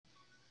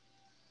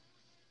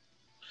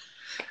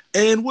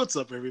And what's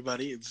up,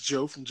 everybody? It's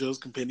Joe from Joe's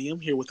Compendium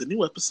here with a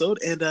new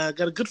episode, and I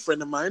got a good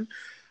friend of mine.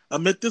 I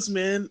met this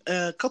man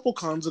a couple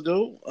cons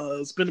ago.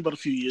 It's been about a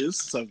few years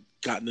since I've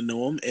gotten to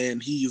know him,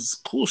 and he's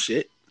cool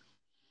shit.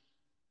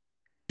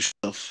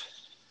 Stuff.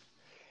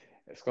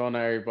 What's going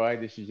on, everybody?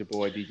 This is your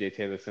boy DJ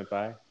Taylor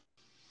Senpai.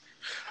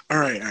 All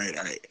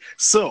right.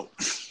 So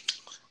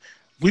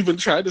we've been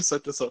trying to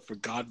set this up for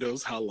God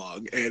knows how long,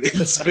 and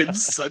it's been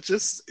such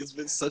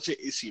an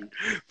issue.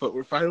 But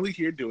we're finally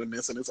here doing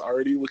this, and it's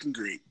already looking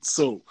great.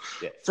 So,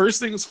 Yeah. first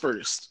things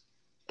first,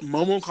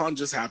 MomoCon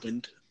just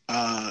happened.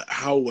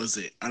 How was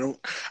it? I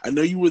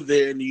know you were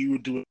there and you were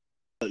doing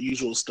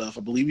usual stuff.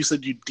 I believe you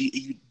said you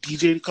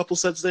DJ'd a couple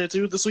sets there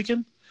too this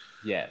weekend.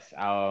 Yes.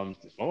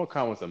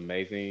 MomoCon was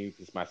amazing.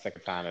 This is my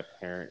second time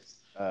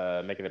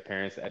making an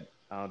appearance at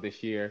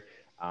this year.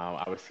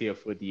 I was here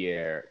for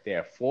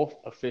their fourth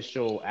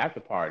official after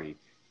party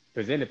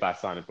presented by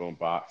Sonic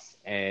Boombox,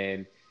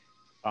 and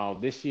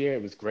this year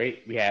it was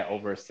great. We had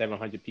over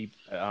 700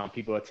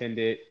 people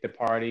attended the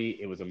party.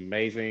 It was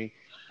amazing.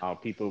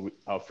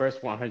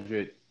 First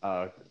 100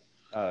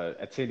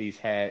 attendees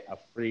had a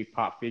free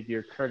pop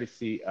figure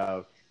courtesy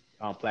of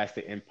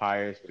Plastic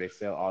Empires, where they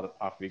sell all the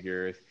pop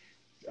figures,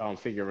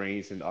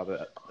 figurines, and all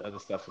the other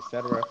stuff,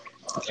 etc.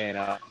 And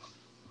I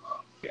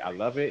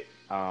love it.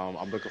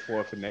 I'm looking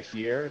forward for next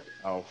year.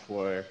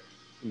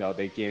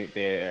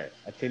 Their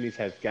attendance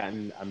has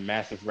gotten a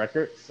massive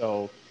record,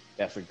 so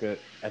that's a good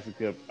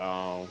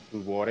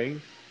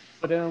rewarding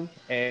for them.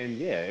 And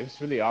yeah, it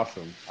was really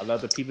awesome. I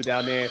love the people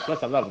down there.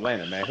 Plus, I love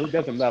Atlanta, man. Who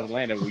doesn't love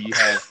Atlanta? Where you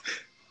have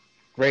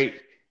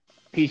great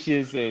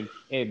peaches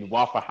and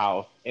Waffle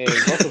House, and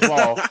most of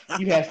all,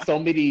 you have so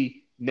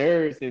many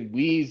nerds and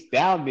weaves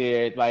down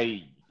there.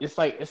 Like it's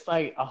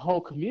like a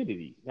whole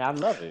community. And I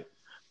love it.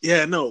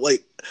 Yeah, no,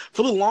 like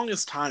for the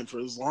longest time, for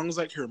as long as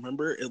I can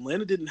remember,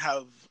 Atlanta didn't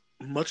have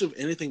much of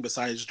anything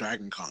besides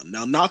Dragon Con.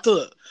 Now, not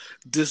to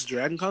diss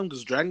Dragon Con,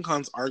 because Dragon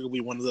Con's arguably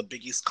one of the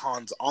biggest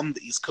cons on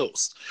the East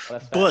Coast, Well,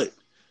 that's but facts.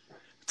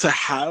 to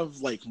have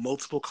like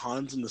multiple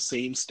cons in the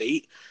same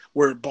state,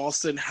 where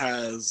Boston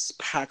has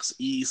PAX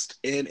East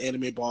and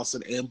Anime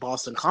Boston and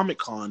Boston Comic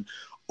Con,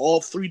 all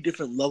three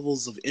different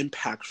levels of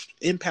impact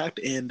and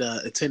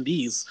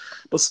attendees,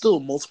 but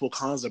still multiple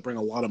cons that bring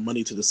a lot of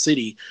money to the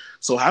city.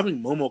 So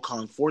having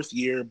MomoCon fourth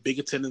year, big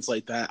attendance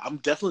like that, I'm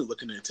definitely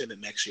looking to attend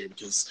it next year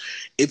because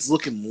it's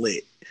looking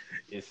lit.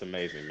 It's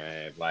amazing,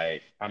 man.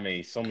 Like, I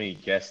mean, so many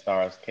guest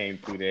stars came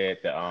through there.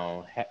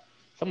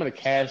 Some of the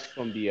cast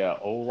from the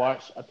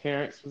Overwatch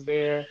appearance was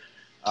there.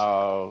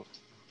 Uh,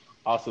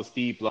 Also,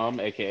 Steve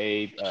Blum,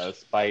 aka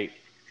Spike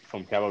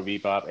from Cowboy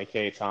Bebop,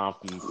 aka Tom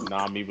from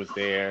Konami, was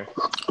there.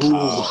 Ooh,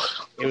 Uh,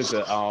 it was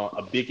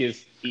a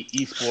biggest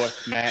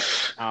esports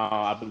match.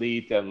 I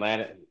believe the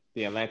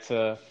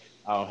Atlanta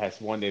has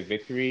won their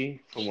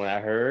victory, from what I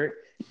heard.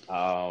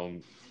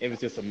 It was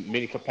just a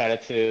mini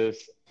competitives,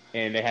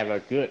 and they have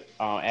a good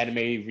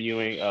anime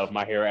viewing of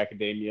My Hero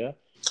Academia,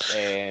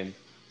 and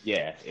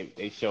yeah,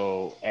 they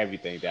show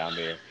everything down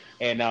there.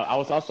 And I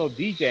was also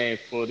DJing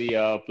for the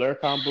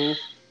BlurCon booth.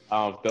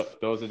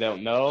 Those that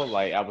don't know,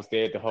 like I was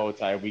there the whole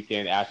entire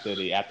weekend at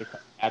the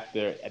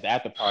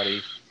after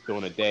party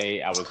during the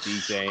day. I was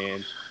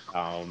DJing,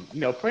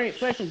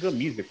 playing some good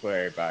music for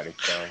everybody.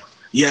 So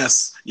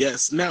yes,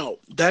 yes. Now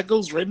that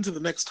goes right into the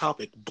next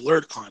topic,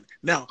 BlurredCon.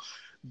 Now,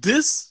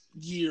 this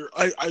year,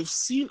 I've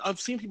seen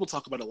people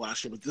talk about it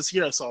last year, but this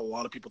year I saw a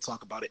lot of people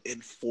talk about it in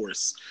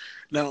force.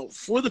 Now,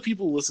 for the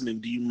people listening,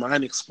 do you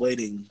mind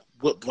explaining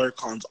what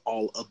BlurredCon's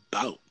all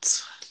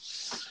about?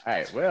 all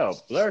right,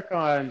 well,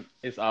 BlurCon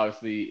is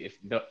obviously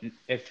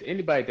if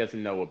anybody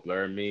doesn't know what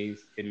Blur means,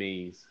 it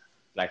means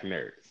like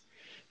nerds.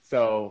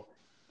 So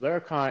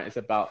BlurCon is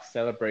about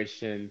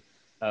celebration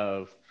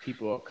of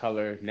people of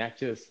color, not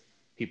just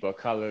people of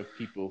color,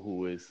 people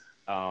who is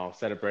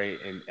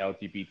celebrate in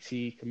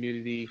LGBT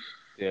community,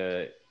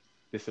 the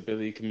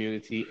disability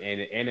community, and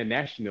the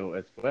international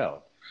as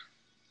well.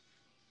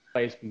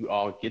 Place we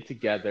all get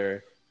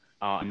together,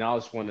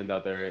 acknowledge one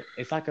another.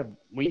 It's like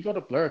when you go to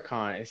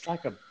BlurCon, it's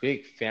like a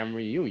big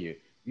family reunion.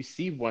 You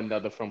see one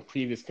another from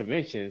previous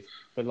conventions,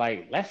 but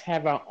like let's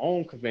have our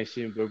own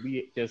convention where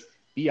we just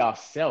be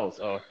ourselves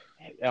or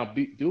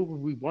do what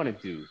we want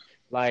to do.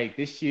 Like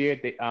this year,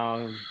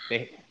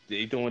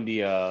 they doing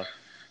the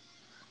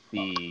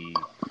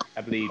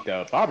I believe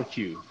the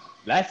barbecue.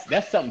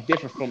 That's something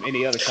different from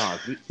any other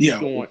cons. We Yeah,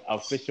 doing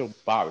official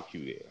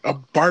barbecue there. a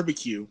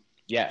barbecue.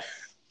 Yes.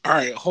 All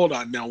right, hold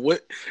on. Now,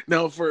 what?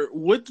 Now, for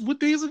what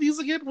days are these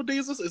again? What day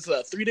is this? It's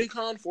a 3 day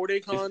con, 4 day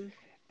This con.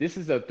 this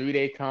is a 3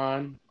 day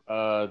con,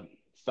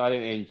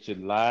 starting in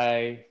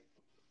July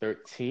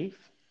 13th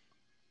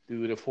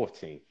through the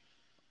 14th.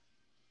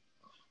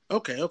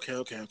 Okay. All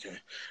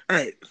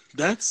right,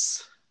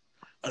 that's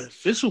an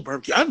official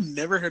barbecue. I've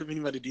never heard of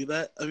anybody do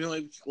that. I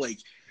mean, like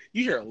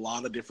you hear a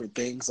lot of different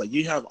things. Like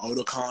you have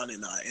Otakon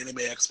and Anime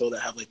Expo that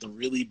have like the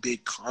really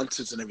big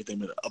concerts and everything,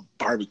 but a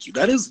barbecue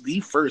that is the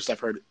first I've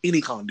heard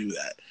any con do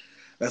that.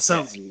 That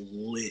sounds Yes.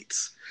 lit.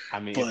 I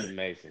mean, it's But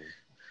amazing.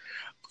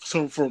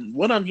 So from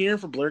what I'm hearing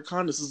from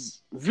BlurCon, this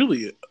is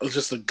really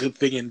just a good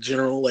thing in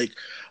general. Like,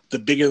 the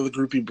bigger the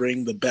group you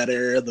bring, the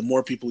better. The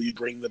more people you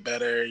bring, the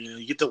better. You know,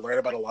 you get to learn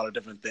about a lot of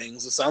different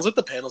things. It sounds like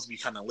the panels be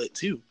kind of lit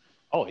too.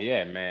 Oh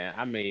yeah, man.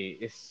 I mean,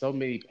 it's so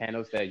many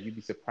panels that you'd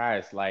be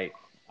surprised. Like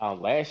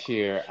last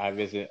year, I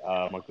visited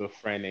my good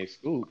friend named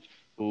Scoop,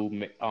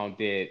 who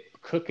did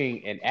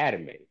cooking and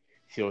anime.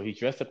 So he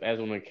dressed up as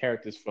one of the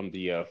characters from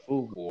the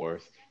Food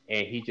Wars,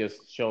 and he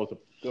just showed a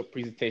good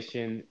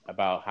presentation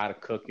about how to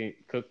cook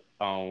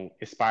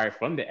inspired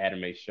from the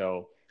anime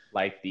show,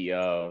 like the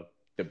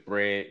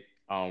bread.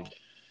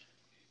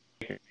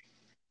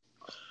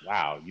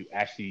 Wow, you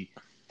actually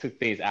took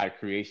things out of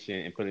creation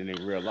and put it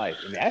in real life,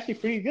 and it's actually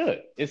pretty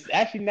good. It's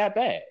actually not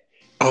bad.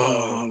 So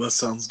Oh, that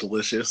sounds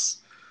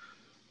delicious.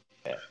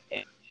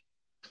 and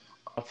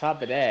on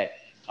top of that,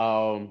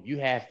 you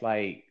have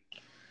like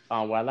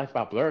what I like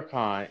about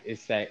BlurCon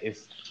is that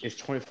it's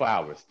 24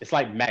 hours. It's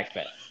like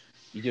MacFest.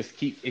 You just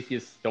keep it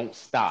just don't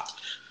stop.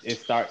 It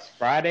starts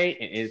Friday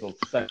and ends on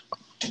Sunday,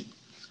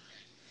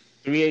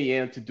 3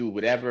 a.m. to do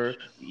whatever,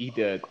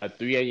 either a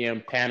 3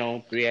 a.m.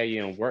 panel, 3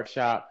 a.m.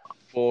 workshop,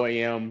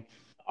 4 a.m.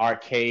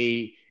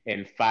 arcade,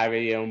 and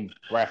 5 a.m.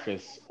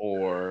 breakfast,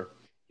 or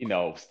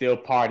still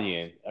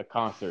partying a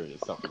concert or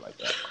something like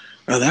that.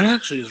 Now, that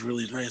actually is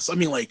really nice. I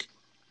mean, like,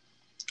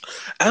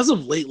 as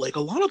of late, like, a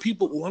lot of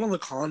people, a lot of the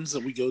cons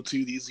that we go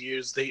to these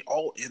years, they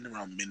all end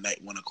around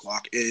midnight, 1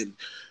 o'clock, and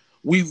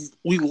we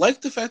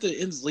like the fact that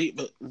it ends late,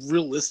 but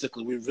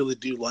realistically, we really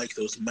do like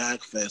those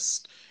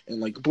Magfest and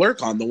like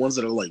BlurCon, the ones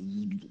that are like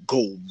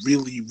go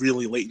really,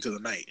 really late into the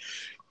night.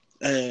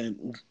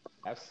 And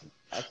That's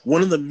that's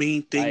one of the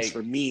main things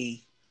for like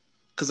me,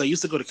 because I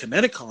used to go to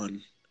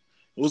Kineticon,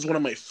 it was one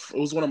of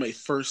my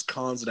first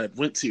cons that I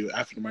went to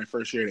after my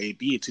first year at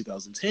AB in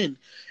 2010.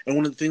 And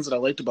one of the things that I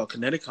liked about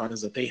Kineticon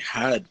is that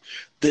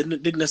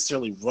didn't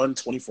necessarily run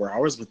 24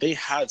 hours, but they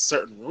had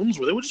certain rooms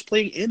where they were just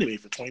playing anime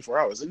for 24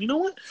 hours. And you know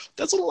what?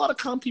 That's what a lot of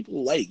con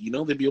people like. You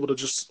know, they'd be able to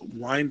just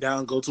wind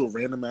down, go to a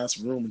random ass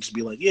room, and just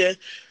be like, yeah,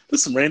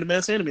 there's some random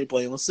ass anime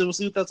playing. We'll see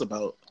what that's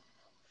about.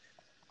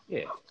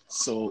 yeah,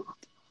 So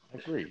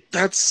agree.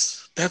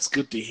 that's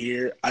good to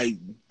hear. I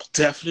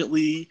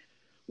definitely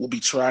will be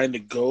trying to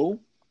go.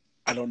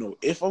 I don't know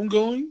if I'm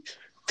going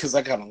because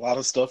I got a lot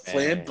of stuff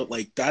planned, And but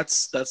like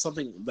that's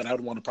something that I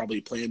would want to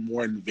probably plan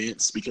more in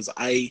advance because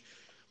I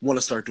want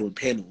to start doing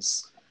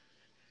panels.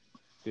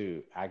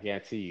 dude, I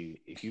guarantee you,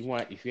 if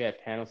you have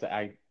panels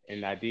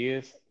and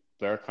ideas,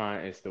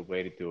 BlurCon is the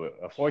way to do it.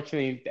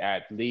 Unfortunately,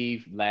 I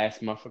believe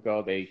last month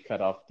ago they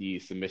cut off the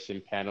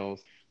submission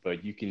panels,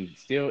 but you can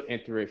still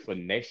enter it for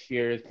next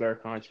year's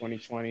BlurCon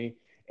 2020.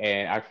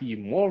 And I'll give you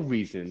more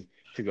reason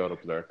to go to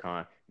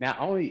BlurCon. Not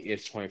only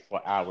is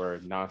 24-hour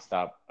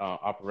nonstop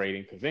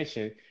operating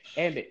convention,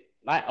 and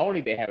not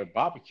only they have a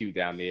barbecue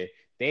down there,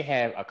 they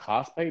have a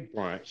cosplay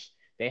brunch,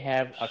 they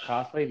have a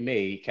cosplay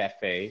maid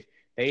cafe,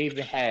 they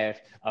even have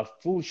a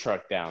food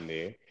truck down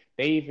there.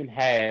 They even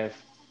have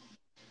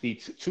the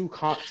two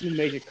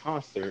major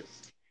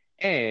concerts,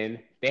 and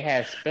they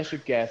have special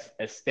guest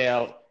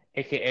Estelle,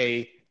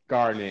 aka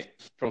Garnet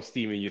from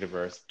Steven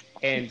Universe,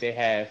 and they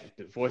have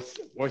the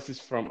voices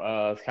from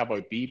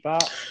Cowboy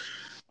Bebop.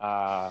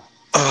 Uh,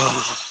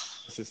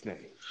 what's his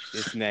name?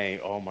 His name.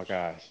 Oh my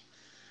gosh,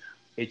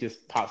 it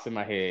just pops in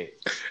my head.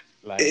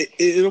 Like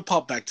It'll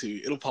pop back to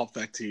you. It'll pop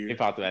back to you. it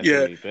popped back to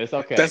Yeah, me, but it's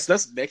okay.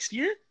 that's next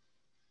year.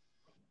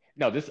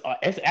 No, this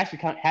it's actually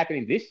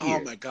happening this Oh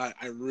year. my god,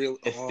 I really.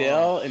 Oh,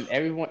 Estelle and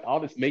everyone, all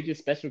this major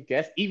special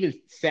guests, even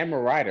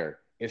Samurai Rider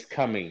is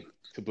coming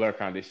to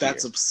BlurCon this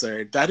that's year.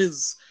 absurd. That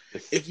is,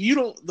 It's, if you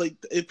don't like,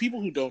 if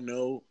people who don't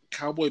know,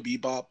 Cowboy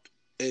Bebop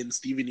and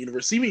Steven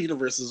Universe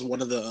is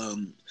one of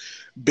the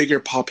bigger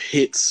pop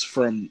hits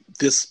from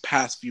this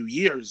past few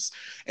years,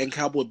 and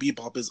Cowboy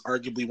Bebop is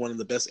arguably one of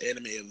the best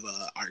anime of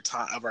our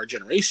time of our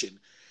generation.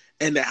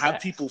 And to have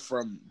facts. people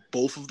from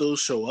both of those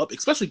show up,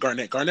 especially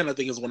Garnet. Garnet, I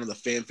think, is one of the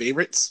fan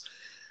favorites.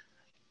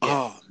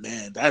 Yes. Oh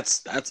man,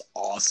 that's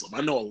awesome.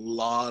 I know a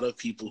lot of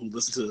people who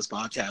listen to this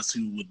podcast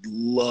who would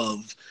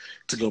love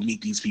to go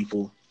meet these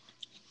people.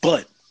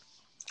 But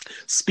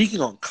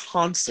speaking on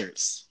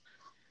concerts,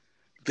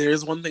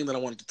 there's one thing that I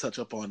wanted to touch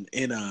up on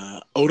in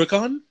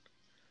Otakon.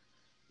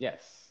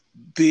 Yes.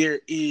 There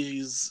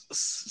is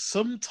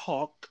some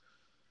talk.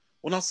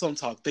 Well, not some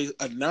talk. They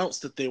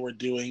announced that they were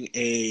doing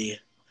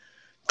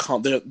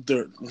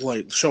they're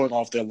like showing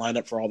off their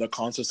lineup for all their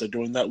concerts they're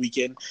doing that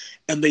weekend,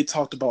 and they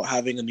talked about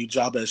having a new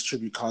Job as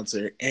tribute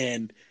concert.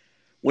 And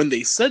when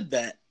they said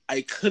that,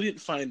 I couldn't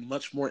find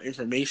much more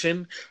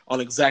information on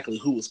exactly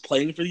who was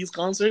playing for these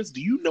concerts.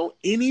 Do you know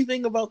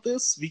anything about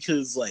this?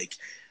 Because like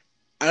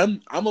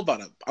I'm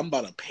about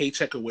a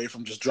paycheck away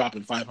from just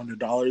dropping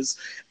 $500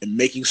 and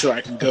making sure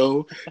I can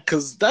go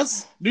because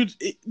that's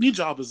new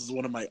Job is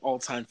one of my all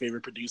time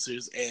favorite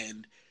producers,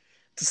 and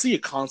to see a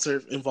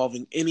concert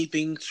involving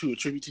anything to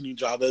attribute to New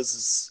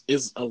Jabez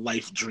is a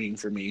life dream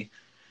for me.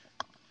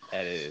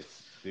 That is,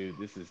 dude.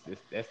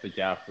 That's the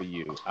job for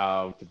you.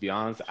 To be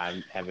honest,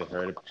 I haven't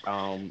heard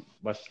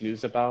much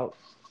news about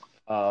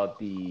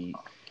the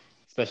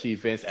special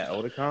events at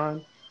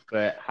Otakon.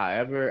 But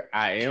however,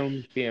 I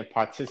am being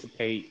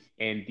participate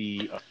in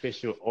the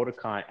official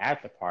Otakon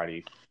after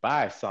party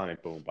by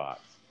Sonic Boombox.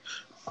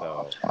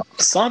 So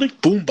Sonic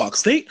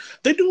Boombox. They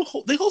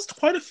host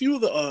quite a few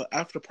of the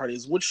after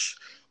parties.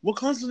 What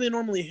cons do they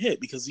normally hit?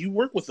 Because you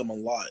work with them a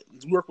lot.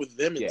 You work with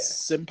them and yeah.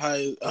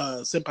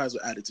 senpais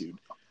with attitude.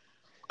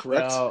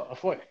 Correct?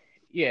 Well,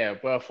 yeah.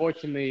 Well,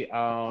 fortunately,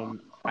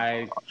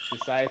 I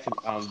decided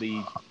to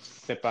lead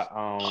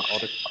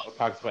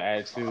Otakus for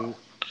Attitude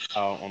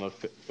on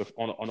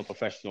on a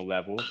professional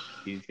level.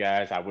 These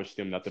guys, I wish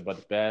them nothing but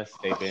the best.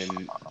 They've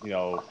been,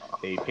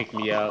 they picked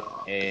me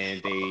up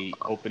and they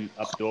opened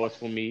up doors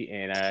for me,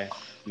 and I,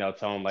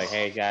 tell them like,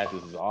 hey guys,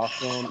 this is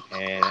awesome,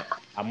 and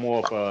I'm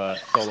more of a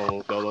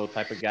solo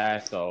type of guy,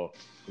 so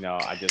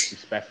I just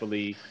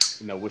respectfully,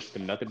 wish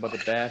them nothing but the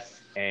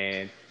best,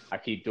 and I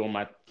keep doing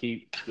what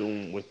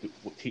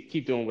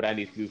I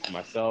need to do for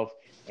myself,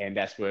 and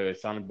that's where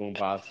Sonic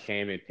Boombox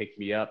came and picked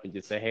me up and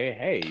just said,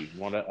 hey,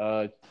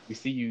 we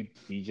see you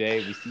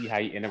DJ, we see how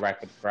you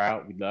interact with the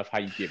crowd, we love how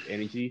you give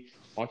energy.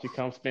 Why don't you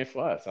come spin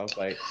for us? I was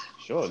like,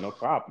 sure, no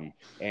problem.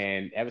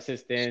 And ever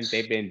since then,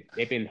 they've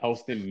been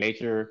hosting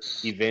major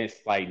events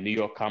like New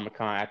York Comic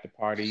Con after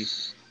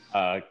parties,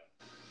 uh,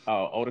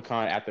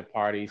 Otakon after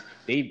parties.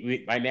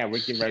 Right now we're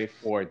getting ready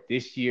for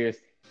this year's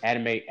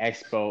Anime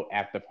Expo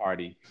after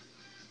party.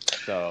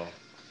 So,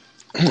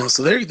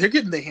 So they're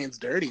getting their hands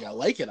dirty. I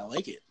like it. I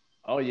like it.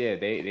 oh yeah,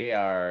 they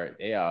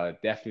are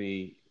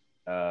definitely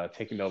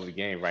taking over the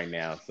game right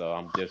now. So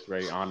I'm just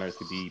very honored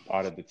to be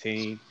part of the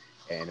team,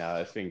 and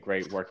it's been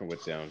great working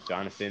with them.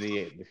 John and Cindy,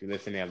 if you're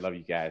listening, I love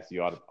you guys.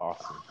 You are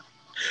awesome.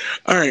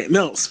 All right.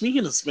 Now,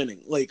 speaking of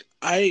spinning, like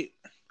I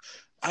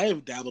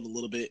have dabbled a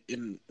little bit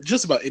in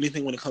just about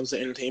anything when it comes to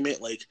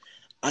entertainment. Like,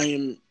 I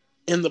am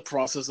in the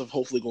process of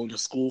hopefully going to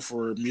school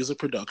for music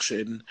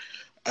production.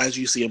 As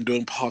you see, I'm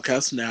doing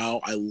podcasts now.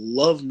 I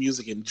love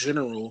music in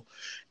general,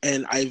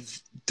 and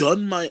I've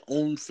done my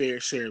own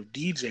fair share of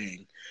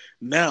DJing.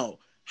 Now,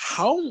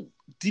 how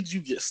did you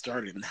get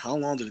started, and how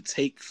long did it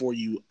take before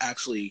you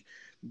actually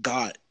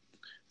got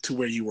to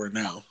where you were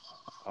now?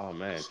 Oh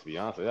man, to be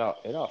honest,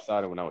 it all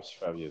started when I was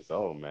 12 years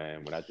old,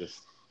 man. When I just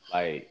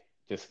like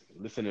just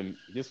listening,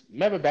 just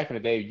remember back in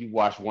the day, you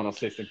watched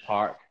 106 in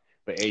Park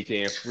with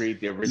AJ and Free,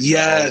 the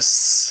original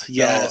host. Yes,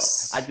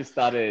 So I yes. just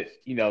started,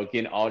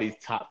 getting all these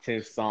top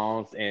 10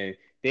 songs, and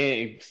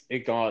then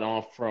it gone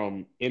on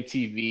from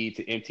MTV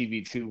to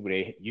MTV2, where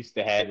they used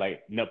to have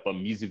like nothing but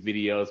music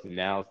videos, but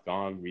now it's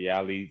gone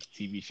reality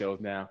TV shows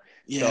now.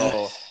 Yeah.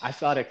 So I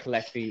started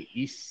collecting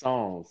each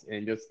songs,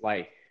 and just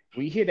like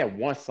when you hear that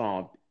one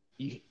song,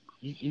 you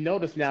you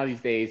notice now these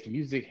days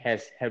music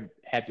has have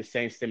had the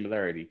same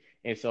similarity,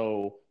 and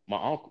so my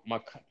uncle,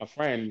 my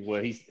friend,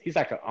 well, he's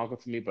like an uncle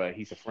to me, but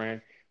he's a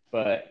friend.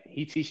 But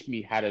he teach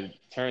me how to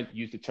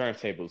use the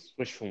turntables,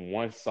 switch from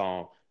one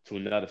song to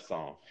another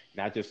song,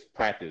 and I just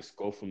practice,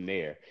 go from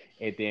there.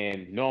 And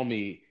then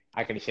normally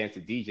I get a chance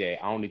to DJ.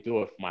 I only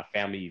do it for my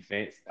family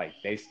events like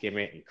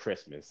Thanksgiving and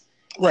Christmas.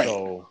 Right.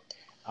 So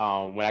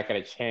when I got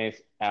a chance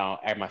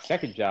at my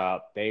second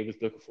job, they was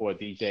looking for a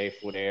DJ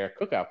for their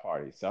cookout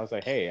party. So I was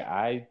like, hey,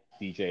 I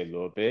DJ a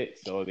little bit,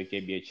 so they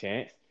gave me a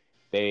chance.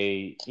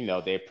 They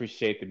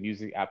appreciate the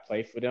music I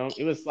play for them.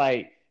 It was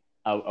like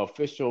a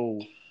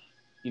official,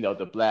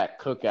 the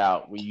black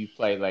cookout where you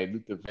play like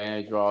Luther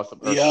Vandross, some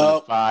Earth, Wind, and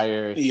Yup.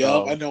 Fire,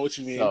 Yup. I know what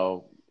you mean.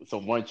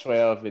 some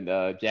 112 and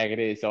Jagged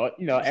Edge. So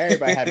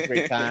everybody had a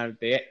great time.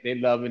 They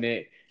loving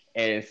it,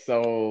 and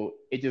so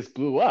it just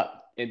blew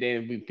up. And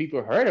then when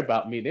people heard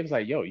about me, they was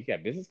like, "Yo, you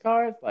got business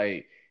cards?"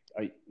 Like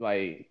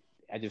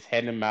I just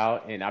had them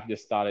out, and I've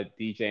just started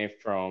DJing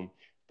from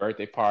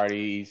birthday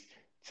parties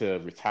to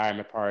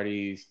retirement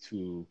parties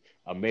to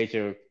a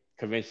major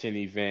convention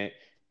event,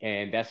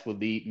 and that's what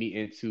lead me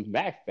into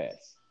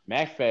MacFest.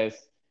 MacFest,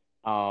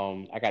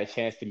 I got a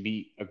chance to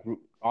meet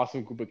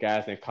awesome group of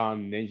guys named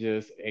Con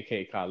Ninjas,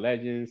 aka Con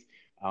Legends,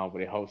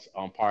 where they host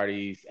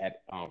parties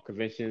at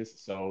conventions.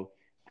 So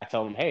I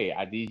told them, hey,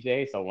 I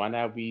DJ, so why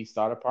not we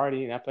start a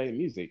party and I play the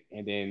music,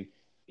 and then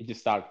it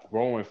just started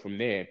growing from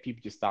there.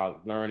 People just started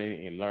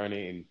learning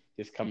and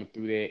just coming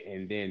through there,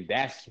 and then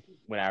that's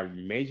when I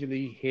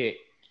majorly hit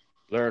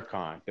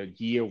BlurCon, the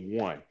year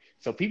one.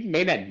 So people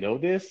may not know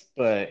this,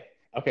 but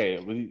okay,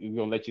 we're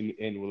gonna let you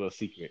in with a little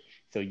secret.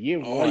 So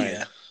year Oh one,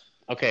 yeah.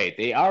 okay,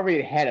 they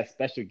already had a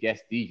special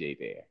guest DJ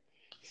there. Right.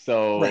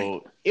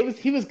 So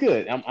he was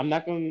good. I'm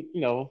not gonna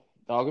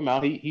dog him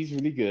out. He's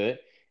really good.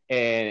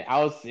 And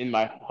I was in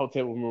my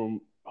hotel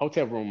room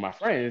with my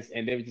friends,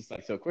 and they were just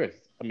like, so Chris,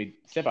 I mean,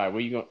 Senpai, are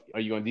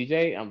you gonna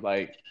DJ? I'm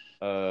like,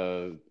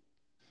 uh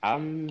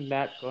I'm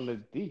not gonna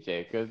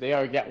DJ because they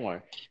already got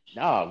one.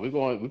 Nah, we're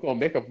gonna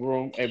make a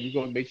room and we're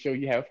gonna make sure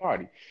you have a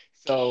party.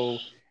 So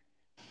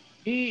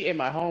me and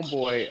my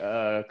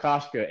homeboy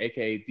Koshka,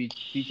 aka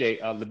DJ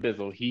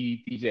Lebizzle,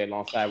 he DJ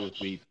alongside with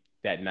me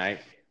that night.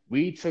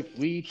 We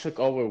took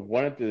over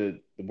one of the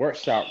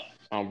workshop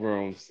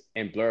rooms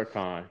in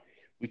BlurCon.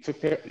 We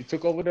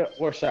took over the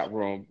workshop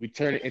room. We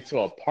turned it into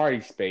a party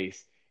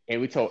space,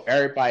 and we told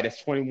everybody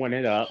that's 21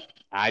 and up.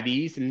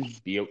 IDs and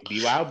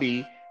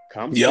BYOB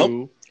come Yep.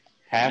 through,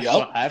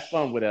 Yep. have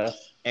fun with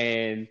us,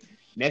 and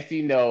next thing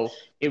you know,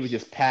 it was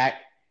just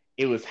packed.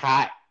 It was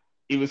hot.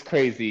 It was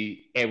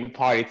crazy, and we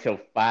partied till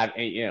 5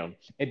 a.m.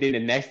 And then the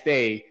next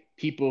day,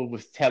 people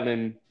was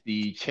telling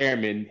the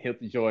chairman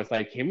Hilton George,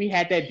 like, "Can we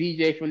have that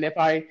DJ from that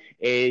party?"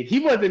 And he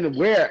wasn't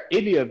aware of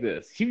any of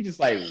this. He was just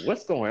like,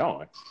 "What's going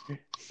on?"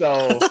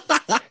 So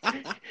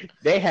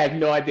they had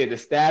no idea. The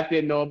staff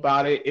didn't know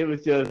about it. It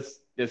was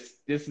just this.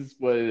 This is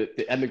what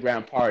the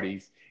underground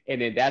parties, and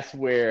then that's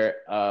where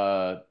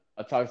a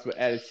Talks with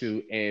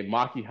Attitude and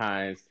Maki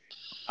Hines,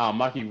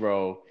 Maki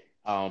Rowe,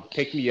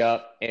 picked me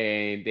up,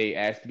 and they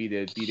asked me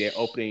to be their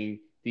opening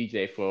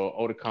DJ for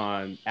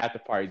Otakon After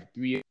Party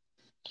 3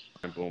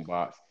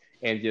 Boombox.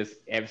 And just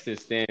ever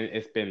since then,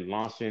 it's been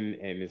launching,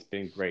 and it's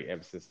been great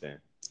ever since then.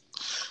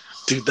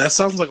 Dude, that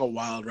sounds like a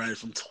wild ride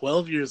from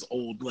 12 years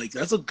old. Like,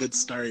 that's a good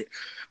start.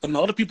 And a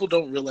lot of people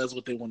don't realize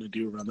what they want to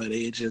do around that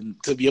age.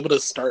 And to be able to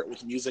start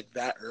with music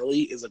that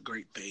early is a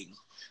great thing.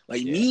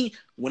 Like, me,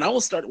 when I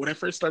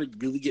first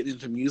started really getting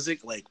into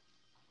music, like,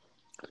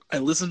 I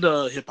listened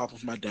to hip hop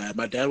with my dad.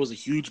 My dad was a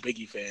huge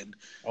Biggie fan.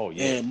 Oh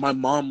yeah, And my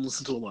mom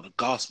listened to a lot of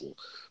gospel.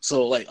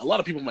 So, like, a lot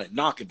of people might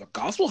knock it, but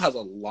gospel has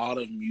a lot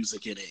of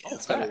music in it.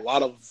 It's got a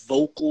lot of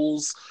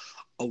vocals,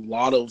 a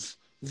lot of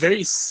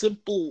very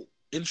simple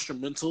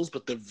instrumentals,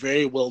 but they're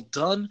very well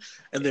done,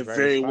 and they're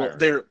very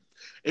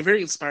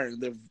inspiring.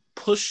 They're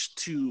pushed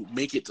to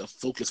make it a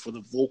focus for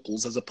the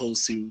vocals as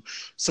opposed to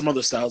some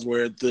other styles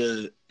where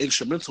the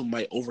instrumental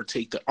might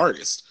overtake the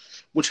artist,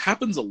 which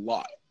happens a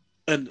lot.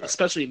 And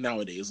especially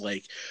nowadays,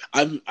 like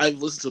I've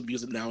listened to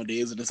music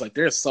nowadays, and it's like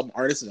there are some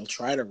artists that'll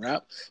try to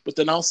rap, but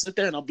then I'll sit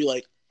there and I'll be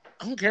like,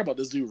 I don't care about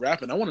this dude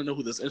rapping. I want to know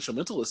who this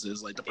instrumentalist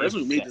is. Like the person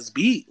who made this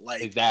beat.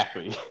 Like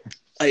exactly.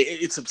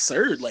 It's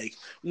absurd. Like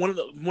one of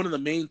the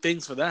main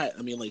things for that.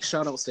 I mean, like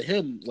shout outs to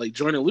him. Like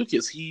Jordan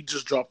Lucas, he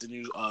just dropped a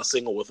new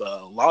single with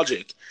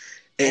Logic,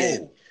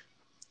 and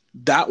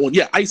that one,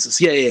 yeah,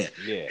 ISIS, yeah.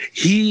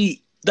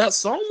 That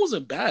song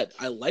wasn't bad.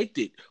 I liked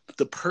it.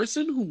 The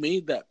person who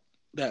made that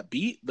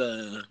beat,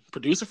 the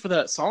producer for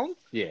that song,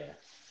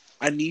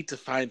 I need to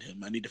find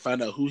him. I need to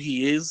find out who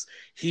he is.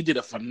 He did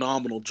a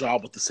phenomenal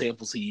job with the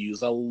samples he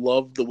used. I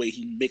love the way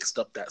he mixed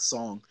up that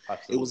song.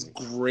 Absolutely. It was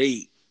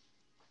great.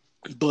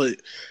 But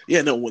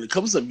yeah, no, when it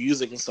comes to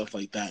music and stuff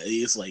like that,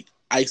 it's like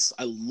I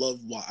love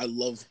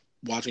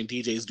watching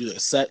DJs do their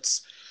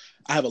sets.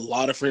 I have a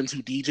lot of friends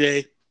who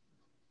DJ,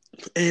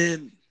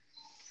 and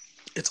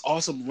it's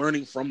awesome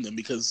learning from them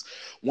because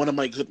one of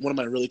my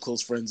really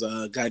close friends,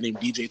 a guy named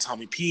DJ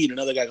Tommy P, and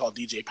another guy called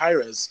DJ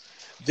Pires,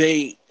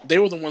 they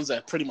were the ones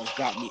that pretty much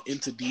got me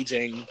into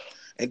DJing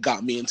and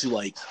got me into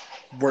like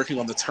working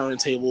on the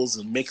turntables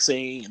and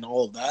mixing and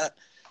all of that.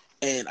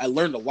 And I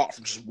learned a lot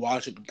from just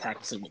watching and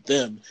practicing with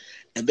them.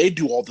 And they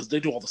do all this. They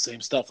do all the same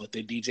stuff. Like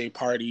they DJ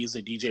parties,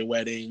 they DJ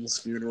weddings,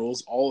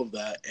 funerals, all of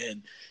that.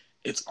 And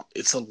it's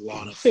a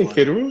lot of fun.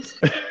 Funerals?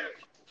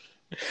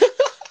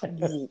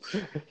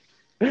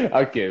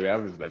 Okay, man,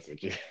 I'm just messing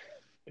with you.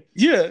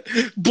 Yeah,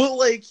 but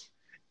like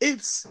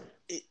it's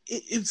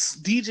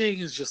DJing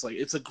is just like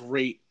it's a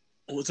great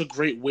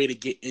way to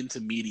get into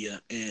media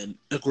and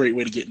a great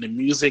way to get into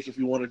music if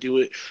you want to do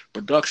it,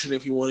 production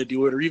if you want to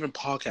do it, or even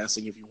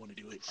podcasting if you want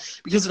to do it,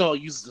 because it all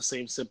uses the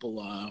same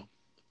simple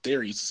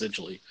theories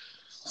essentially.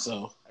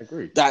 So I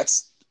agree.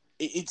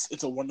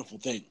 It's a wonderful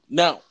thing.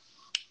 Now,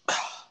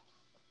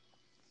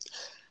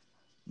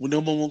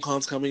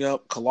 Con's coming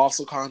up,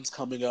 Colossal Con's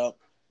coming up.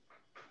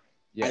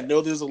 Yeah. I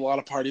know there's a lot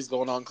of parties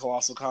going on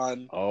Colossal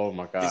Con. Oh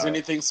my god! Is there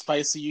anything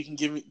spicy you can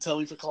tell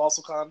me for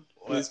Colossal Con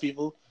for these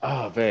people?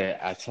 Oh man,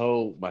 I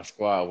told my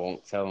squad I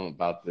won't tell them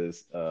about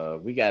this.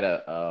 We got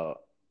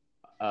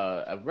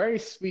a very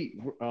sweet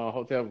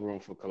hotel room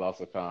for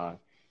Colossal Con.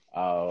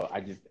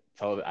 I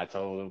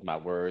told them my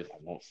words. I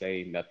won't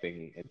say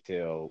nothing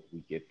until we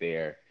get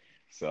there.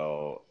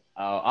 So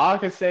all I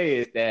can say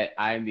is that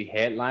I am the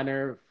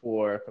headliner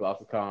for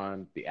Colossal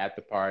Con, the after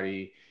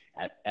party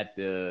at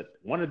the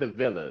one of the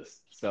villas.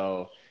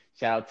 So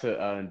shout out to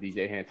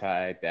DJ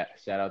Hentai.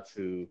 Shout out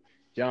to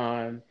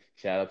John.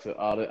 Shout out to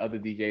all the other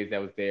DJs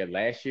that was there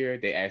last year.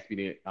 They asked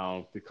me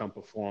to come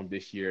perform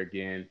this year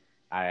again.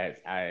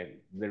 I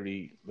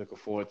literally looking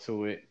forward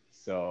to it.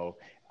 So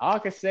all I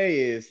can say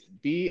is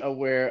be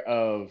aware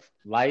of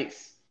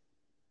lights,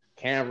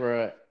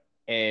 camera,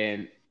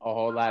 and a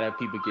whole lot of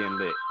people getting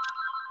lit.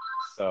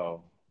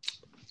 So.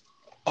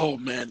 Oh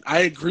man, I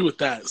agree with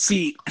that.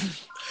 See,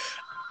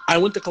 I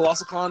went to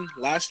Colossal Con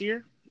last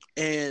year,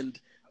 and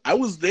I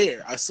was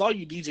there. I saw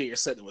you DJ your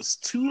set. There was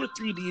 2 or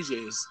 3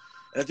 DJs,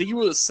 and I think you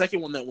were the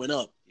second one that went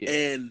up. Yeah.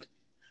 And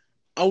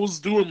I was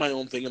doing my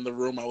own thing in the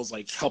room. I was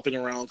like helping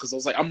around because I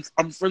was like,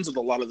 I'm friends with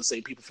a lot of the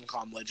same people from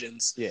Com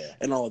Legends,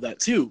 and all of that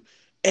too.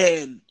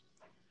 And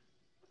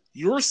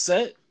your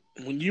set,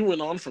 when you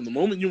went on, from the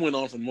moment you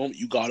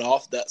got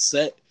off that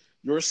set,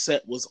 your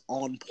set was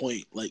on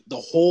point. Like the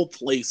whole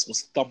place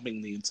was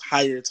thumping the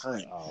entire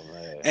time. Oh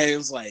man! And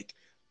it's like.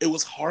 It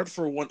was hard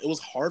for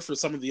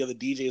some of the other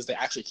DJs to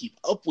actually keep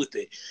up with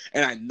it.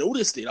 And I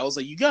noticed it. I was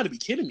like, you got to be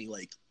kidding me.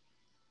 Like,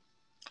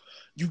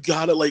 you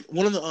gotta like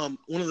one of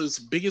those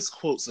biggest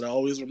quotes that I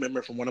always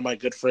remember from one of my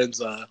good friends,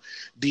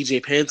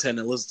 DJ Pantan,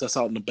 that lives that's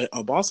out in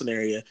the Boston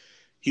area.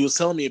 He was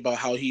telling me about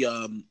how he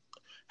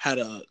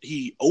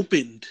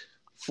opened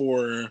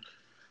for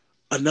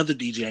another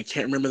DJ. I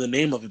can't remember the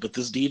name of it, but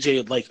this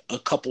DJ like a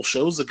couple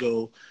shows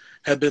ago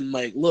had been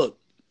like, look,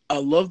 I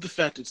love the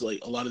fact it's like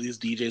a lot of these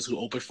DJs who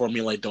open for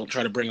me like don't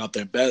try to bring out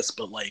their best,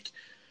 but like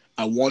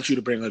I want you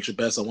to bring out your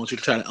best. I want you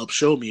to try to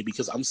outshow me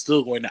because I'm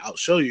still going to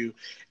outshow you.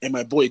 And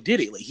my boy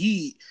did it. Like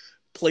he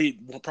played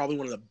probably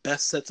one of the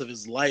best sets of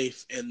his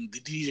life, and the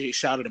DJ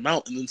shouted him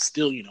out, and then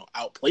still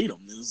outplayed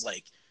him.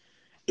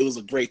 It was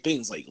a great thing.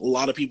 It's like a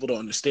lot of people don't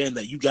understand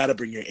that you got to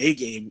bring your A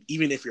game,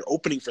 even if you're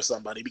opening for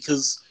somebody.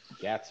 Because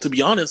to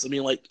be honest, I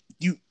mean, like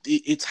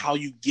it's how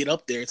you get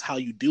up there, it's how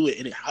you do it,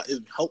 and it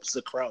helps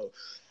the crowd.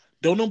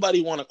 Don't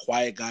nobody want a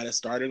quiet guy to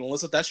start it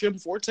unless that's your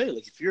forte.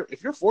 Like if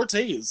your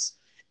forte is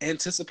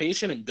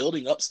anticipation and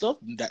building up stuff,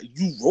 that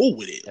you roll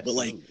with it. Absolutely. But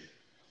like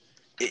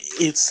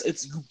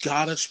it's you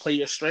gotta play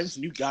your strengths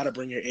and you gotta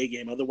bring your A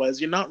game. Otherwise,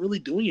 you're not really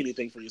doing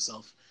anything for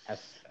yourself.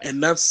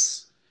 And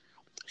that's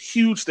a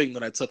huge thing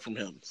that I took from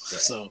him. Yeah,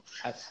 so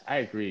I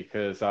agree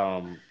because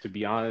to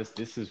be honest,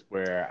 this is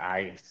where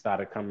I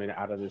started coming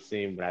out of the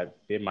scene when I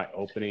did my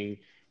opening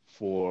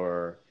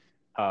for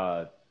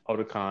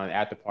Otakon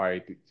after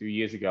party 3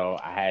 years ago.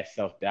 I had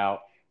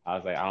self-doubt. I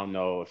was like, I don't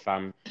know if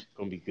I'm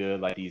gonna be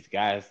good like these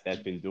guys that's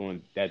been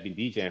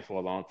DJing for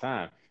a long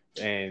time.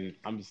 And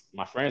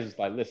my friends was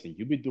like, listen,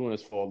 you've been doing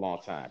this for a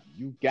long time.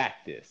 You got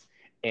this.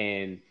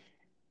 And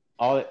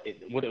what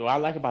I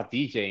like about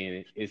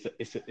DJing is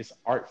it's an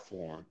art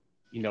form.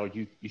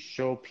 You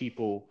show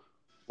people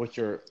what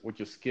your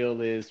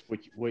skill is, what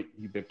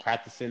you've been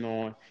practicing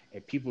on,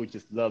 and people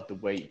just love the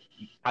way.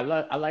 I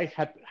like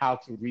how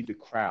to read the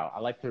crowd. I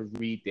like to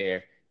read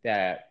their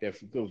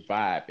good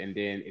vibe, and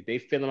then if they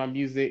feeling my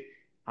music,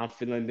 I'm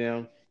feeling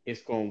them.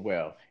 It's going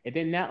well. And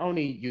then not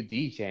only you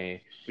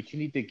DJing, but you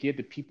need to give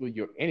the people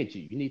your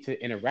energy. You need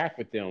to interact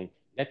with them.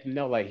 Let them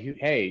know, like,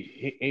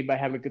 hey, anybody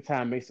having a good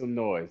time, make some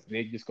noise. And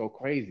they just go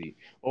crazy.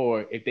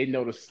 Or if they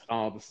know the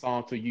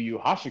song to Yu Yu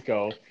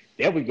Hashiko,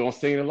 they'll be going to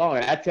sing along.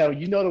 And I tell them,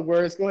 you know the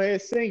words, go ahead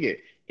and sing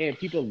it. And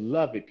people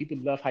love it. People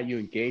love how you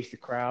engage the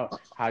crowd,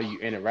 how you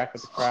interact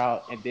with the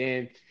crowd. And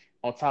then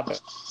on top of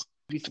it,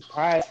 you'd be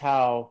surprised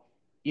how,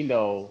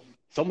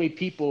 so many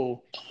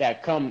people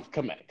that come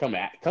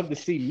to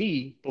see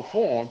me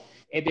perform,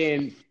 and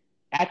then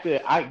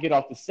after I get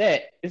off the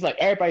set, it's like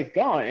everybody's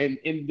gone, and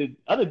the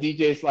other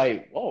DJ's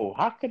like, "Whoa,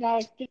 how could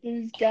I get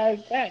these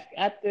guys back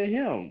after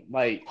him?"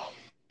 Like,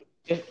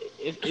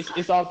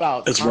 it's all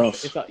about it's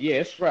rough.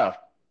 It's rough.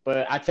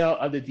 But I tell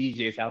other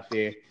DJs out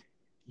there,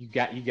 you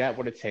got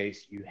what it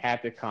takes. You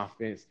have the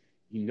confidence.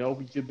 You know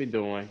what you've been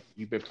doing.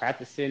 You've been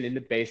practicing in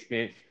the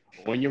basement,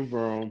 or in your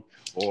room,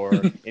 or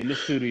in the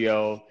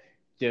studio.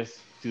 Just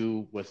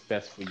do what's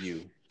best for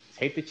you.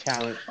 Take the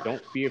challenge.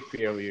 Don't be a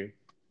failure.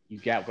 You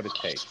got what it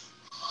takes.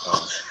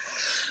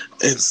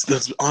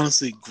 That's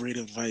honestly great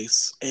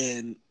advice.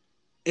 And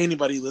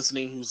anybody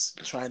listening who's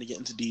trying to get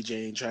into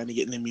DJing, trying to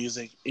get into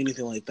music,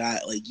 anything like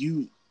that, like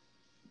the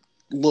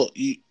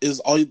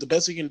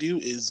best you can do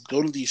is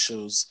go to these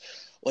shows.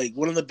 Like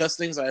one of the best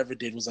things I ever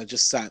did was I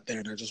just sat there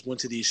and I just went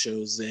to these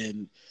shows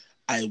and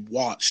I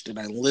watched and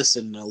I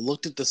listened and I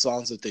looked at the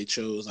songs that they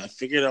chose. I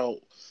figured out,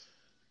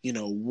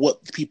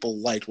 what people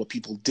liked, what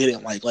people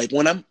didn't like. Like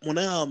one of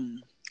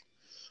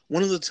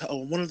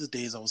the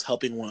days I was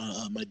helping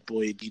my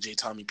boy DJ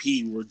Tommy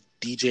P. We were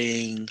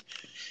DJing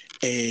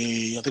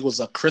I think it was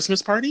a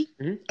Christmas party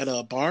at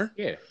a bar.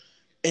 Yeah.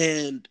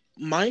 And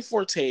my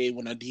forte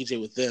when I DJ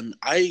with them,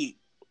 I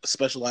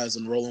specialize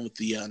in rolling with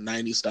the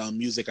 90s style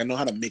music. I know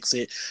how to mix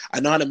it. I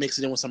know how to mix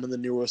it in with some of the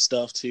newer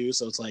stuff too.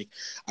 So it's like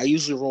I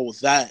usually roll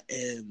with that,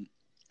 and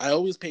I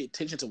always pay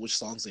attention to which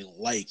songs they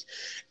like.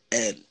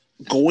 And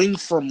going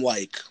from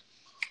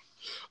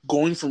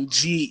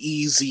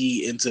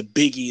G-Eazy into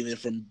Biggie, and then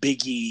from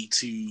Biggie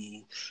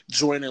to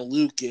Jordan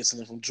Lucas, and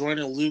then from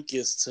Jordan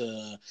Lucas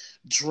to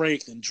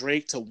Drake, and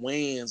Drake to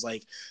Wayne's,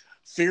 like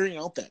figuring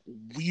out that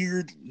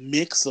weird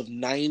mix of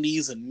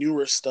 90s and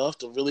newer stuff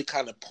to really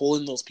kind of pull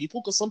in those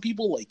people. Because some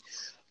people, like,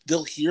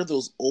 they'll hear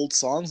those old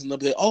songs and they'll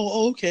be like,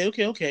 oh, okay.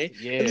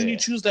 Yeah. And then you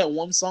choose that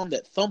one song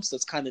that thumps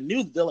that's kind of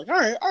new. They're like, all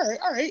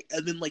right.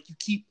 And then, like, you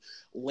keep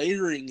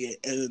layering it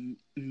and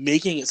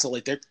making it so,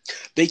 like,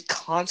 they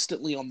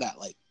constantly on that,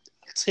 like,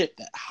 tip,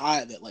 that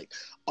high, that, like,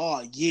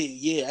 oh,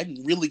 yeah, I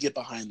can really get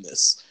behind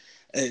this.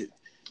 And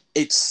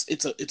it's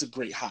a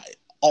great high.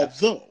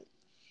 Although,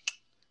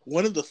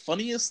 one of the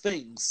funniest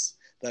things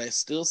that I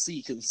still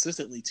see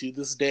consistently to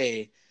this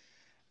day,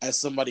 as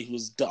somebody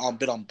who's been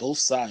on both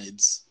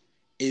sides,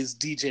 is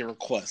DJ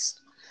Request.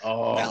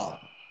 Oh, now,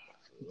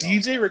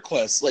 DJ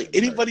Request, like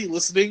anybody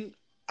listening,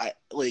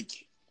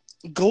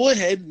 go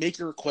ahead, make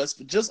your request,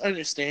 but just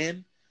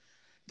understand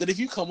that if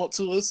you come up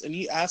to us and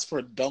you ask for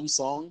a dumb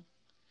song,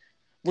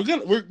 we're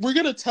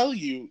gonna tell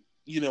you,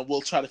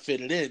 we'll try to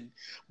fit it in,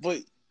 but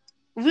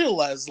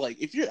realize,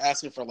 like, if you're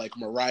asking for like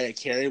Mariah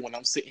Carey when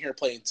I'm sitting here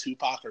playing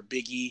Tupac or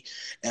Biggie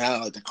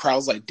and like the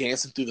crowd's like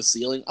dancing through the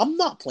ceiling, I'm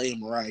not playing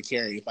Mariah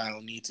Carey if I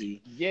don't need to.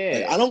 Like,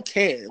 Yeah, I don't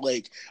care.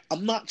 Like,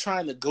 I'm not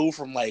trying to go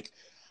from like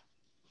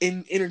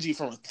in energy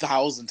from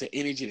 1,000 to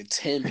energy to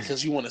 10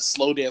 because you want to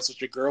slow dance with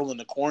your girl in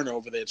the corner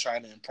over there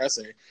trying to impress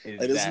her.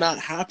 Like, it's not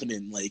exactly.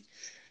 happening. Like,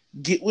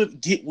 get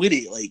with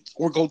it. Like,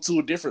 or go to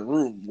a different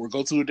room, or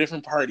go to a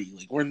different party.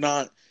 Like, we're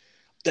not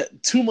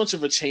that too much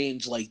of a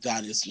change like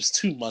that is just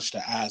too much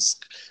to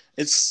ask.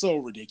 It's so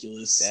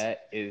ridiculous.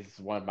 That is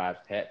one of my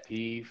pet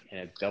peeves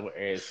and a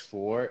double-edged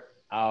sword.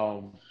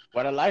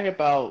 What I like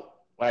about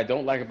what I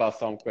don't like about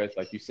some quests,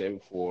 like you said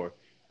before,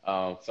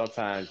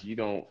 sometimes you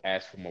don't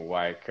ask for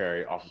Mariah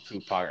Carey off of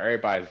Tupac.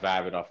 Everybody's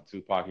vibing off of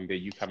Tupac, and then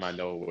you come out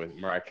nowhere with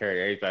Mariah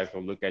Carey. Everybody's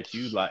gonna look at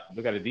you like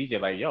look at the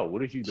DJ like, yo,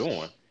 what are you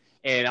doing?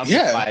 And I'm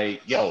just Yeah,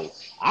 like, yo,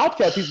 I'll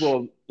tell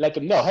people, let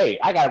them know, hey,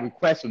 I got a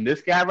request from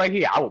this guy right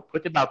here. I will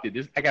put them out there.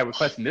 I got a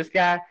request from this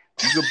guy.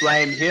 You can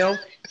blame him.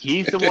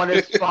 He's the one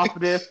that's responsible for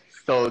this.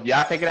 So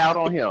y'all take it out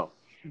on him.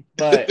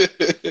 But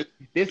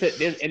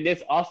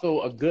there's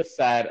also a good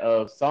side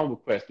of song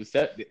requests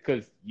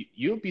because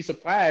you'll be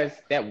surprised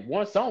that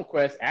one song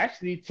request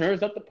actually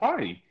turns up the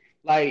party.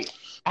 Like,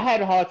 I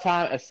had a hard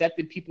time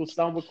accepting people's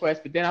song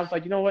requests, but then I was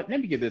like, you know what?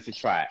 Let me give this a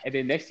try. And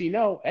then next thing you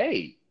know,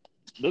 hey,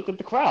 look at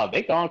the crowd.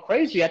 They gone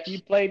crazy after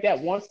you played that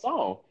one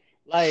song.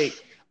 Like,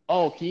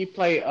 oh, can you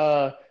play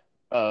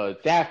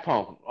Daft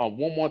Punk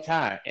one more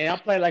time? And I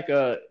play like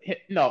a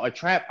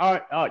trap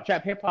art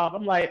trap hip hop.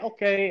 I'm like,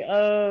 okay,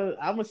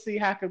 I'm gonna see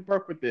how I can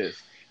work with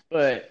this.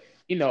 But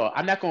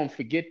I'm not gonna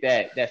forget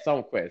that song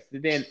request.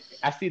 And then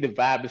I see the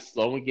vibe is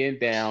slowing getting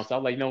down, so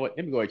I'm like, you know what?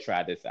 Let me go and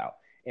try this out.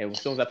 And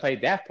as soon as I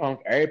played Daft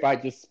Punk,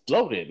 everybody just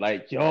exploded.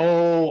 Like, yo,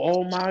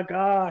 oh my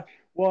god,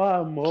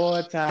 one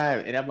more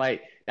time. And I'm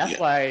like, that's yeah,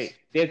 why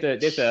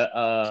there's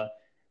a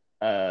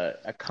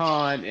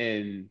con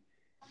and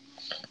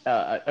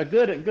a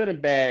good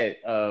and bad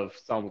of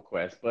song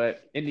requests.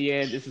 But in the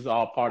end, this is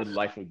all part of the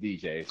life of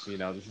DJs.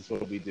 This is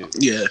what we do.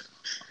 yeah,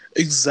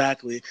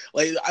 exactly.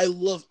 Like, I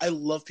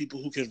love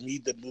people who can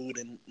read the mood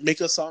and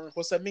make a song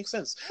request that makes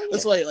sense. Oh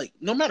It's yeah, like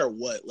no matter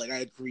what. Like, I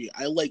agree.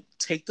 I like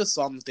take the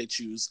song that they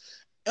choose,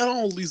 and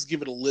I'll at least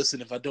give it a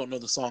listen if I don't know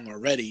the song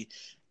already.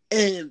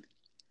 And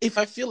if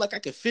I feel like I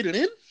can fit it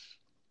in,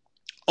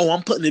 oh,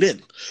 I'm putting it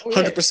in, oh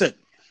yeah, 100%.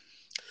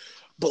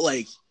 But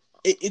like,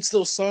 it's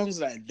those songs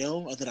that I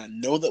know or that I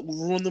know that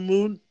will ruin the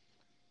mood.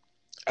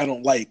 I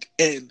don't like,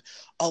 and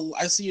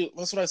I see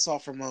that's what I saw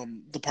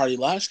from the party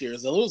last year.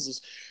 Is that it was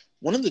this,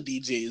 one of the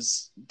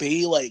DJs.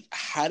 They like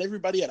had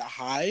everybody at a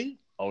high,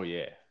 oh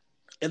yeah,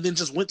 and then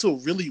just went to a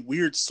really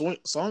weird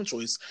song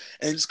choice,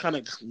 and just kind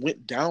of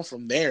went down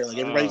from there. Like,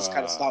 everybody just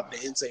kind of uh,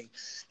 stopped dancing,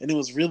 and it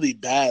was really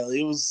bad.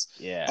 It was.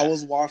 I yeah.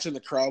 was watching the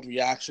crowd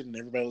reaction, and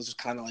everybody was just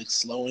kind of like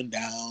slowing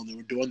down. They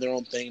were doing their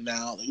own thing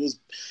now.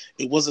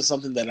 It wasn't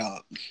something that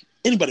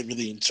anybody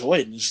really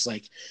enjoyed. And it's just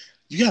like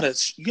you gotta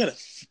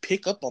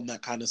pick up on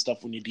that kind of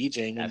stuff when you're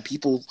DJing. When That's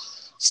people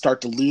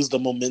start to lose the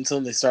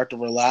momentum, they start to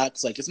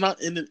relax. Like, it's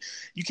not in it.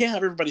 You can't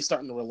have everybody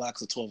starting to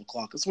relax at 12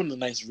 o'clock. It's when the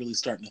night's really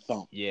starting to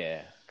thump.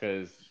 yeah.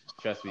 Because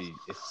trust me,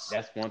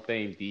 that's one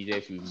thing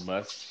DJs we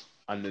must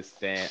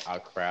understand our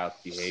crowd's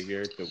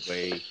behavior, the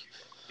way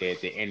their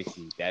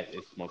energy. That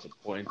is the most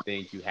important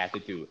thing you have to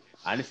do.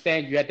 I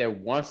understand you had that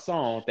one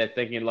song that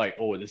thinking like,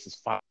 oh, this is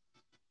fire,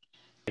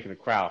 making the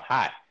crowd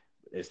hot.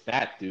 It's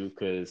not, dude,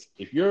 because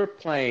if you're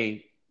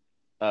playing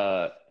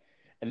uh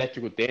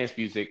electrical dance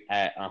music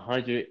at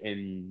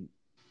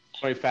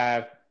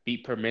 125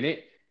 beat per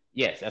minute,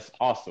 yes, that's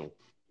awesome.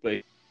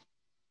 But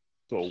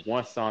to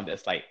one song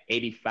that's like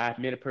 85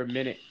 minute per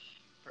minute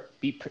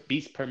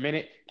beats per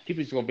minute,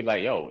 people just gonna be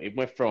like, yo, it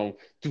went from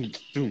doom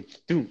doom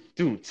doom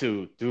doom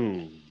to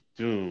doom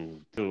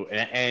doom doom,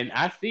 and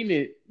I've seen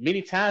it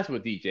many times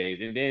with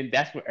DJs, and then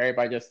that's when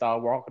everybody just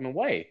started walking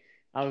away.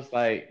 I was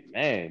like,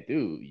 man,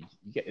 dude,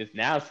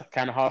 now it's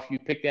kind of hard for you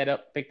to pick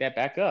that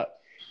back up.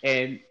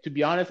 And to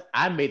be honest,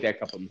 I made that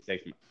couple of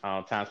mistakes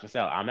times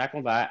myself. I'm not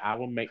gonna lie, I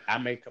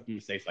made a couple of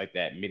mistakes like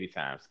that many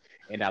times,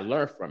 and I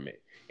learned from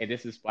it. And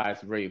this is why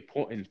it's very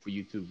important for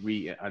you to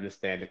read and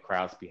understand the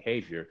crowd's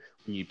behavior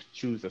when you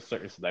choose a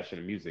certain selection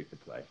of music to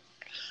play.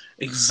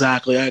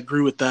 Exactly, I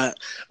agree with that.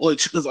 Well,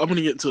 because I'm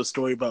gonna get into a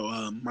story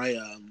about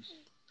my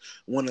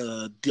one of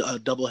the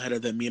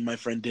doubleheader that me and my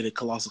friend did at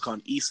Colossal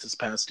Con East this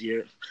past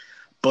year.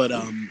 But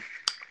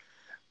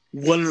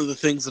one of the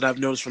things that I've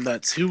noticed from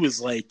that too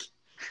is like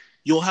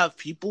you'll have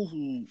people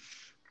who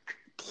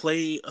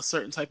play a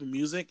certain type of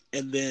music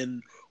and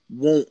then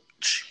won't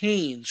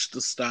change the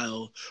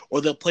style,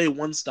 or they'll play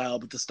one style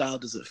but the style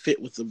doesn't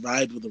fit with the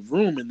vibe of the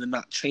room, and they're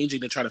not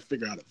changing to try to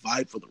figure out a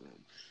vibe for the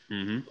room.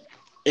 Mm-hmm.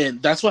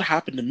 And that's what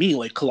happened to me.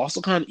 Like,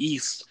 Colossal Con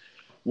East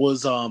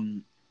was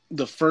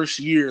the first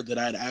year that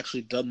I'd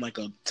actually done like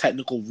a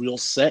technical real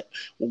set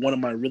with one of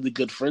my really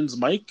good friends,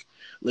 Mike.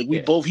 Like,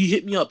 Yeah. he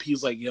hit me up. He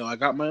was like, yo, I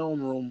got my own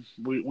room.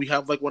 We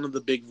have like one of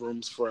the big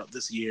rooms for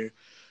this year,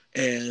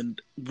 and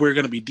we're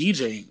gonna be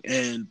DJing.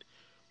 And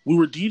we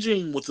were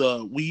DJing with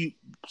we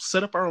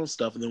set up our own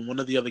stuff, and then one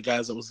of the other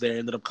guys that was there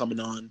ended up coming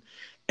on,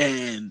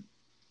 and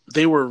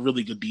they were a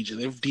really good DJ.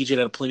 They've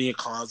DJed at plenty of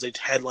cons. They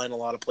headline a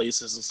lot of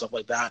places and stuff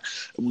like that.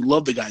 And we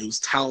love the guy. He was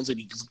talented.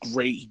 He was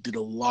great. He did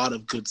a lot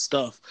of good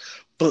stuff.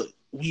 But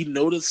we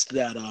noticed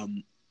that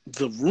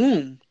the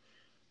room,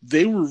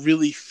 they were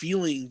really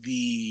feeling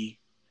the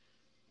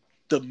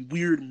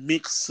weird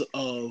mix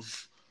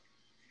of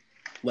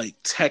like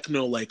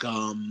techno, like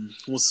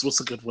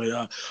what's a good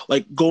way,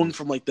 like going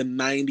from like the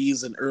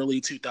 90s and early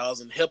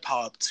 2000 hip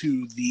hop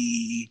to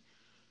the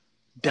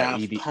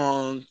Daft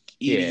Punk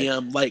EDM, yeah,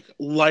 like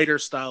lighter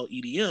style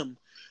EDM.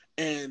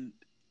 And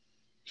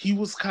he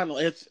was kind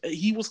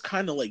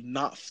of like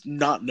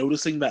not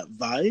noticing that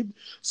vibe,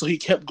 so he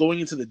kept going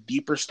into the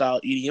deeper style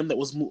EDM that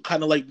was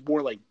kind of like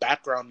more like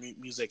background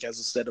music as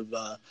instead of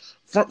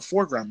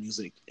foreground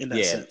music in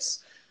that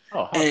sense.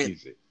 Oh, house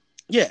music.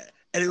 Yeah,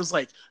 and it was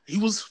like he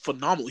was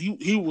phenomenal.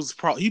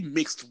 He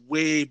mixed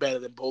way better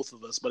than both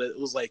of us, but it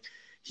was like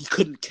he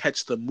couldn't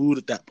catch the mood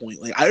at that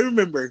point. Like I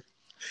remember,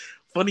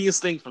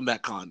 funniest thing from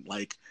that con,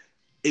 like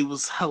it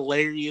was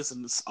hilarious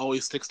and this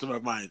always sticks to my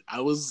mind.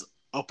 I was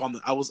up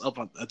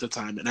at the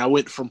time, and I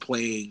went from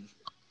playing,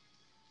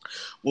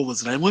 what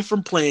was it? I went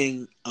from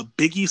playing a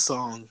Biggie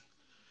song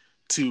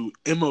to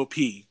MOP,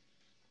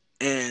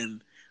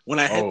 and when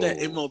I hit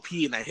that MOP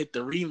and I hit the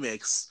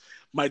remix,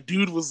 my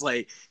dude was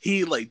like,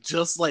 he like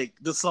just like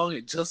the song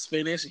had just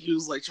finished, and he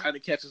was like trying to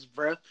catch his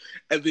breath,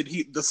 and then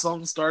the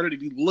song started,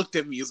 and he looked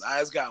at me, his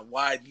eyes got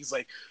wide, and he's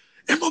like,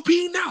 MOP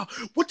now,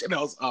 what? And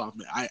I was, oh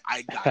man,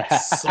 I got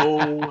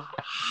so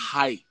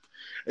hyped.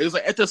 It was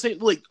like at the same,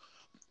 like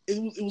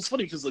it was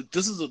funny because like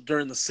this is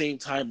during the same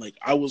time like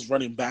I was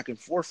running back and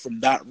forth from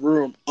that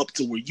room up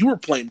to where you were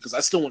playing because I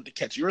still wanted to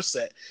catch your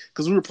set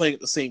because we were playing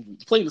the same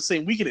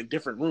weekend in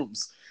different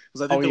rooms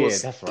because I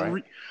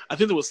think I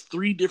think there was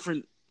 3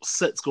 different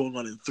sets going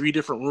on in 3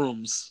 different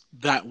rooms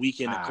that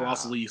weekend at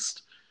Colossal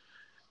East,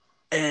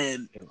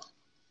 and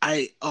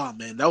oh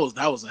man, that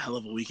was a hell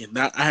of a weekend.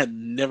 That I had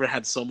never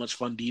had so much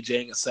fun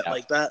DJing a set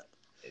like that.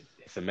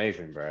 It's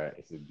amazing, bro.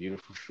 It's a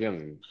beautiful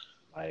feeling.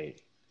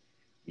 Like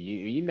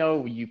you know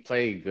when you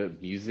play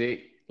good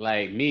music.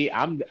 Like me,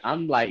 I'm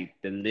like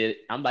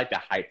I'm like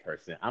the hype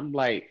person. I'm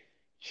like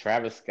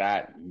Travis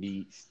Scott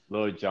meets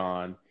Lil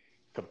Jon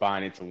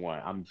combined into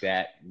one. I'm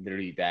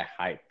literally that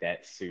hype,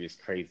 that serious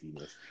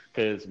craziness.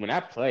 Because when I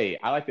play,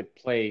 I like to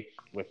play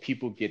where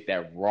people get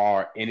that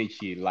raw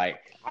energy. Like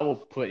I will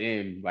put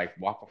in like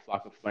Waka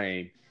Flocka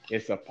Flame.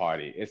 It's a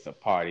party. It's a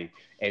party.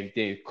 And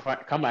then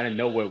come out of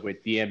nowhere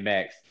with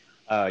DMX.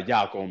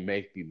 Y'all gonna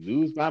make me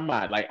lose my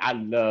mind. Like I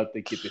love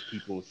to get the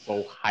people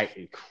so hyped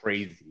and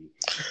crazy.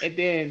 And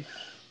then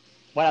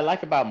what I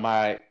like about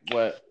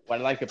what I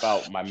like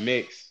about my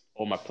mix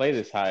or my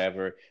playlist,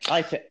 however, I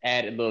like to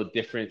add a little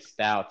different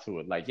style to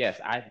it. Like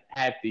yes, I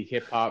have the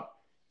hip hop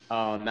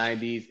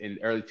 90s and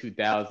early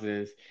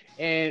 2000s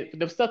and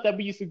the stuff that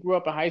we used to grow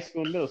up in high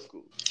school and middle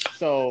school.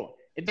 So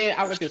and then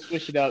I like to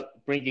switch it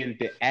up, bring in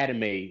the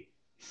anime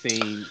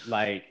scene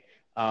like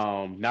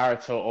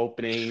Naruto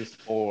openings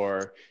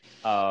or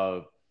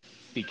uh,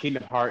 the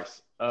Kingdom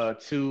Hearts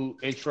 2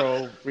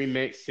 intro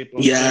remix, simple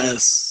remix.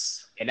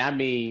 Yes. And I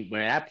mean,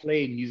 when I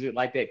play music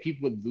like that,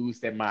 people would lose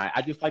their mind.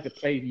 I just like to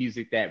play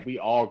music that we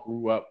all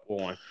grew up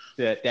on,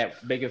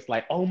 that make us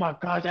like, oh my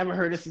gosh, I haven't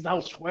heard this since I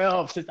was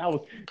 12, since I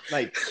was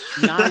like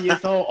 9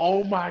 years old.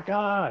 Oh my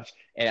gosh!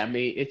 And I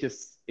mean, it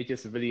just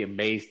really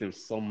amazed them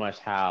so much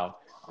how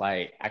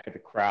like I get the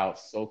crowd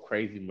so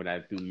crazy when I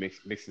do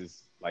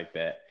mixes like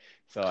that.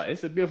 So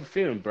it's a beautiful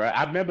feeling, bro.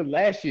 I remember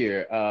last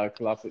year,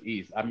 Colossal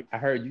East. I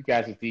heard you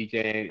guys was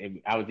DJing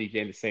and I was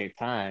DJing at the same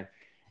time,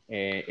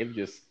 and it was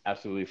just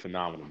absolutely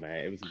phenomenal,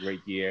 man. It was a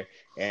great year,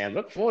 and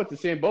look forward to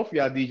seeing both of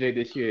y'all DJ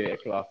this year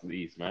at Colossal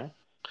East, man.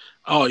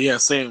 Oh yeah,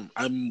 same.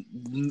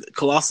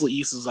 Colossal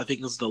East I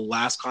think is the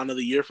last con of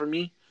the year for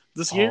me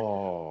this year.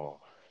 Oh.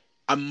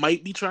 I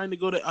might be trying to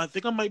go to. I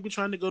think I might be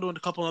trying to go to a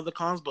couple other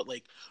cons, but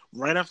like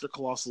right after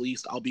Colossal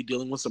East, I'll be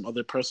dealing with some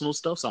other personal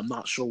stuff, so I'm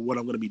not sure what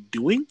I'm going to be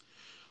doing.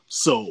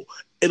 So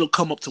it'll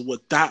come up to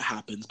what that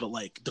happens. But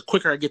like the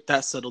quicker I get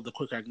that settled, the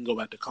quicker I can go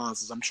back to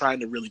cons. I'm trying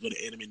to really go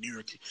to Anime New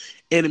York,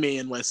 Anime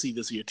NYC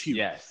this year too.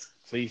 Yes,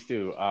 please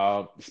do.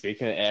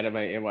 Speaking of Anime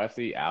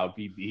NYC, I'll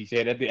be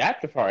DJing at the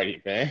after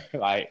party, man.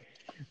 Like,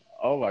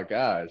 oh my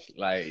gosh.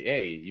 Like,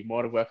 hey, you're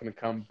more than welcome to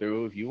come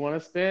through. If you want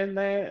to spend,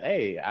 man,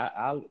 hey,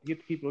 I'll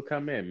get people to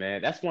come in,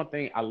 man. That's one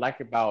thing I like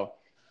about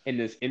in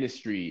this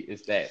industry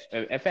is that,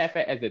 in fact,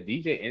 as a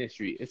DJ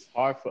industry, it's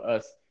hard for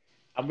us.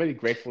 I'm really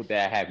grateful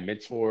that I have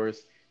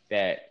mentors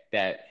that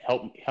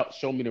help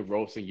show me the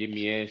ropes and get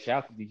me in.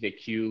 Shout out to DJ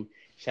Q.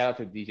 Shout out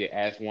to DJ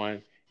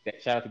As1.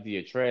 Shout out to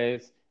DJ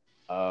Trez,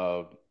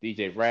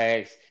 DJ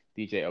Rags,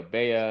 DJ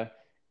Obea,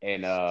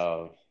 and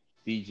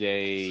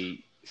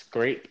DJ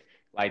Scrape.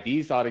 Like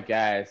these are the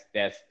guys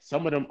that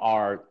some of them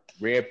are the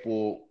Red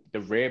Bull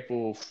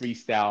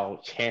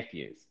freestyle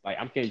champions. Like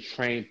I'm getting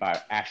trained by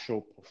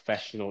actual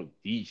professional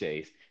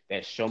DJs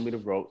that show me the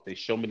ropes, they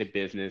show me the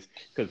business.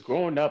 Because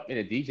growing up in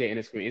the DJ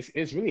industry,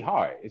 it's really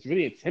hard. It's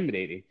really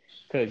intimidating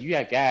because you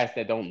got guys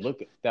that don't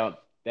look down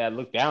that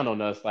look down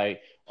on us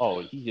like,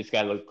 oh, you just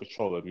got a little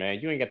controller, man.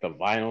 You ain't got the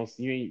vinyls,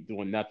 you ain't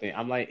doing nothing.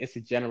 I'm like, it's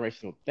a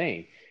generational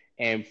thing.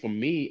 And for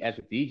me as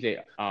a DJ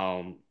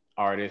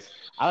artist,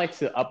 I like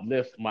to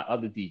uplift my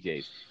other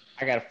DJs.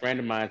 I got a friend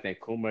of mine named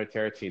Kuma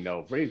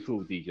Tarantino, really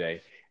cool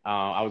DJ.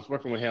 I was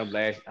working with him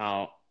last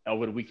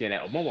over the weekend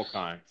at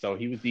MomoCon. So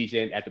he was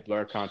DJing at the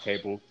BlurCon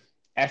table.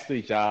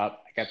 Excellent job.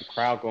 I got the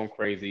crowd going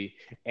crazy,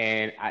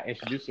 and I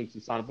introduced him to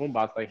Sonic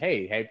Boombox. Like,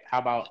 hey, how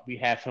about we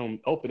have him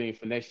opening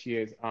for next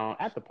year's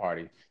after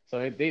party? So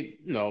they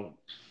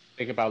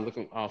think about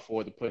looking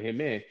forward to put him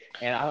in.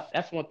 And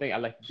that's one thing I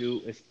like to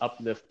do is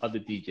uplift other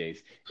DJs.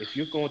 If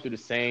you're going through the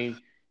same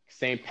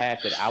path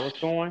that I was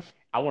going,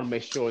 I want to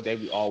make sure that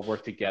we all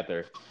work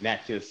together, not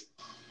just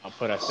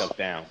put ourselves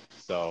down.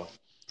 So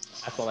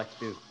that's what I like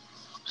to do.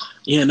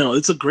 Yeah, no,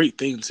 it's a great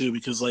thing too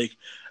because like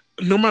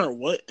no matter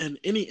what in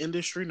any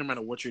industry, no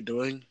matter what you're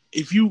doing,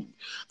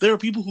 there are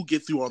people who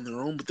get through on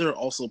their own, but there are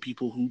also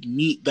people who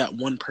meet that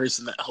one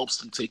person that helps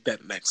them take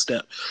that next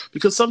step.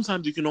 Because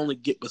sometimes you can only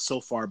get but so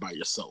far by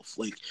yourself.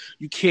 Like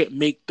you can't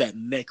make that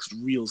next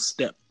real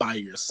step by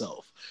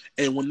yourself.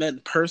 And when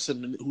that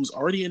person who's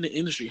already in the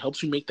industry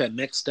helps you make that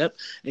next step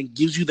and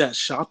gives you that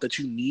shot that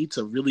you need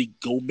to really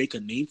go make a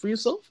name for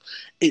yourself,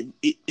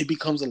 it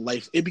becomes a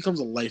life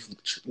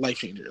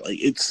changer. Like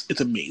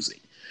it's amazing.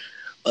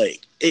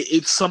 Like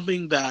it's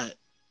something that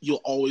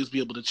you'll always be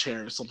able to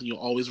cherish, something you'll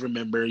always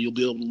remember. You'll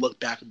be able to look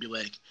back and be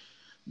like,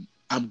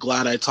 I'm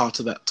glad I talked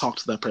to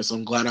that person.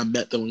 I'm glad I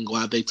met them. I'm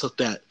glad they took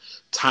that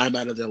time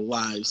out of their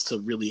lives to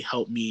really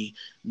help me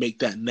make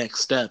that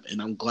next step.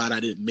 And I'm glad I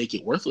didn't make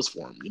it worthless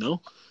for them, you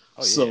know? Oh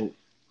yeah. So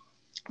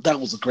that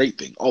was a great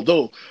thing.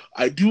 Although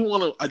I do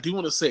want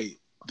to say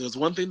there's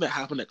one thing that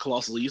happened at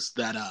Colossal East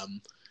that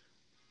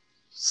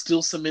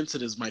still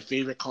cemented as my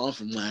favorite con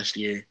from last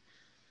year.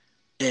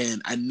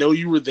 And I know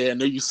you were there. I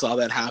know you saw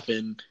that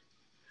happen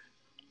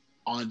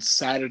on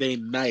Saturday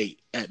night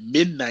at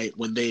midnight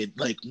when they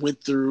like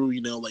went through,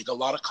 like a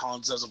lot of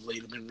cons as of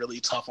late have been really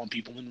tough on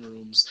people in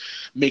rooms,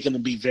 making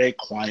them be very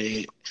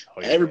quiet.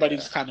 Oh, yeah.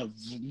 Everybody's kind of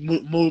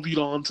moved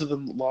on to the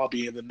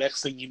lobby, and the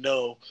next thing you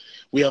know,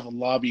 we have a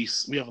lobby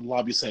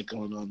set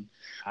going on.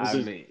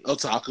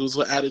 Otaku's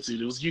with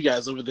attitude. It was you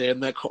guys over there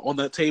on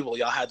that table.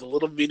 Y'all had the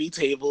little mini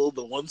table,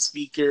 the one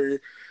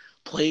speaker,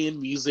 playing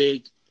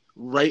music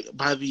right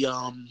by the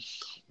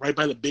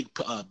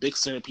big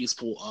centerpiece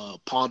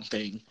pool pond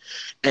thing,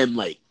 and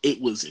like it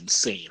was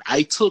insane.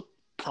 I took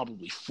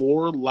probably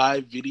 4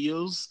 live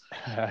videos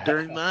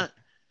during that,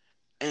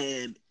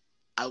 and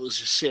I was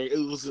just sharing.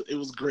 It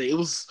was great. It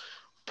was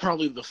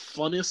probably the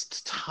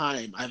funnest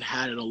time I've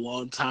had in a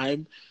long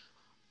time.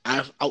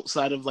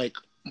 Outside of like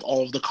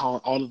all of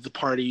the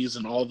parties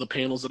and all of the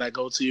panels that I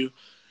go to,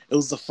 it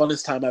was the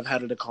funnest time I've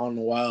had at a con in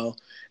a while,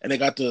 and I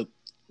got to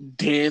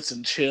dance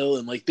and chill,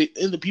 and like the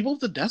people at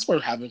the desk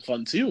were having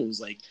fun too. It was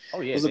like,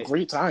 oh yeah, it was a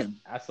great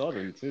time. I saw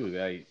them too.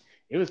 Like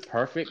it was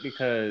perfect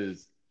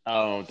because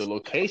the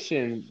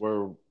location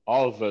where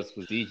all of us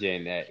was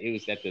DJing at, it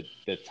was at the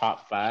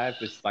top 5.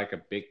 It's like a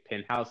big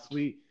penthouse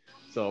suite.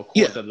 So of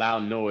course the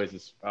loud noise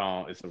is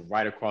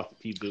right across the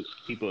people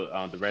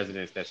the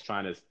residents that's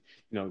trying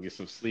to get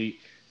some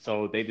sleep.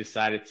 So they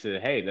decided to,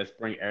 hey, let's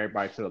bring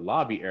everybody to the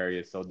lobby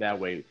area so that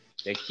way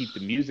they keep the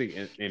music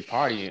and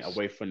partying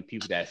away from the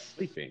people that's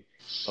sleeping.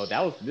 So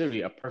that was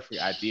literally a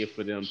perfect idea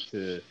for them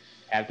to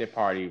have their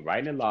party right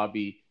in the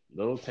lobby,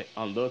 little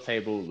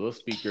table, little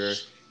speaker,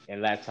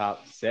 and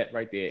laptop set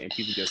right there, and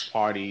people just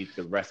party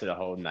the rest of the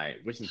whole night,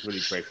 which is really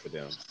great for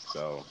them.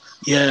 So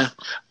yeah,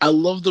 I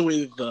love the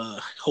way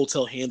the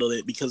hotel handled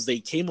it because they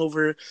came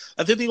over.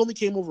 I think they only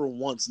came over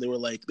once.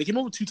 And they came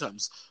over 2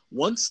 times.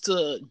 Once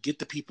to get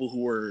the people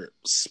who were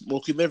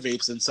smoking their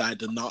vapes inside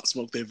to not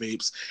smoke their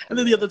vapes, and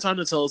then the other time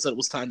to tell us that it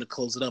was time to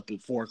close it up at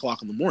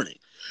 4:00 in the morning.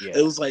 Yeah.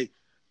 It was like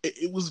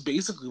it was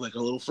basically like a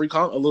little free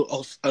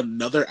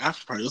another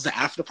after party. It was the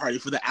after party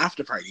for the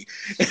after party.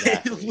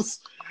 Exactly.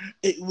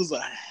 It was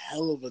a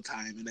hell of a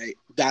time, and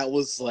that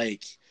was the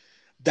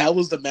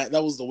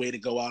way to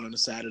go out on a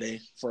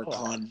Saturday for a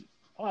con.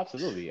 Oh,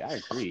 absolutely, I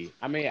agree.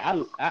 I mean,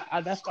 I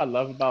that's what I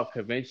love about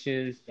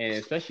conventions, and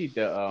especially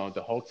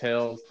the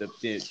hotels, the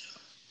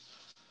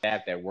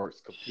staff that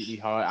works completely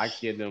hard. I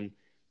give them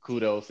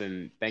kudos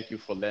and thank you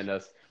for letting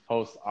us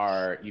host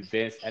our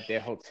events at their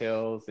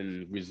hotels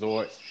and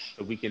resorts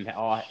so we can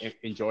all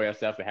enjoy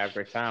ourselves and have a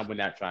great time. We're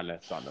not trying to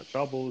start no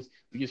troubles.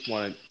 We just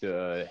wanted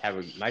to have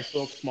a nice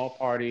little small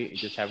party and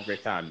just have a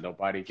great time.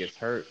 Nobody gets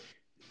hurt.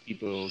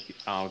 People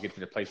get to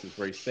the places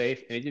very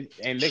safe, and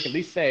they can at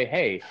least say,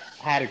 "Hey,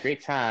 I had a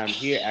great time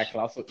here at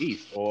Colossal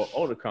East or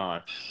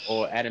Otakon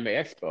or Anime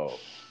Expo."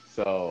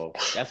 So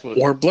that's what.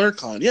 Or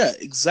BlurCon, yeah,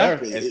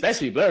 exactly.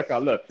 Especially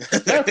BlurCon. Look,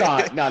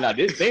 BlurCon. no,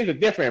 things are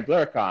different. In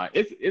BlurCon,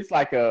 it's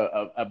like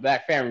a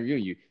Black family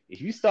reunion.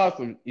 If you start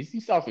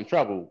some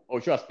trouble, oh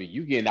trust me,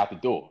 you getting out the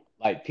door.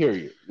 Like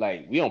period.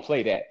 Like we don't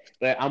play that.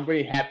 But I'm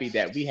really happy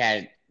that we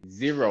had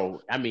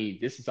zero. I mean,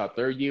 this is our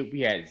third year.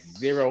 We had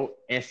zero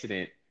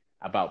incident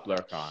about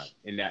BlurCon,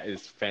 and that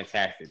is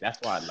fantastic. That's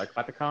what I like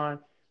about the con.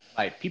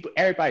 Like people,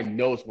 everybody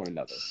knows one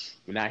another.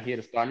 We're not here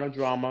to start no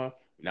drama.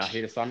 We're not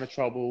here to start no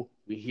trouble.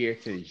 We're here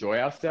to enjoy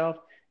ourselves.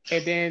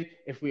 And then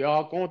if we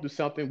all going through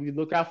something, we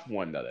look out for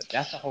one another.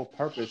 That's the whole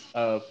purpose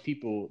of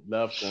people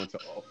love going to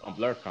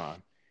BlurCon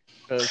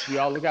because we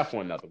all look out for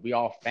one another. We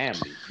all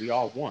family. We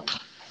all one.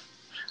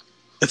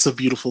 It's a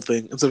beautiful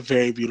thing. It's a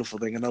very beautiful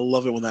thing, and I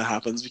love it when that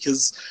happens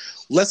because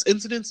less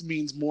incidents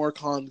means more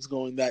cons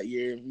going that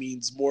year,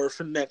 means more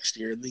for next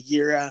year and the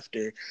year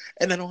after,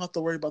 and I don't have to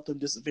worry about them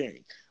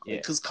disappearing. Yeah.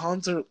 Because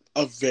cons are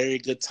a very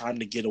good time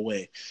to get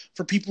away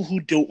for people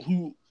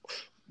who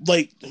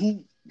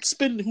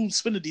spend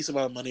a decent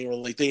amount of money, or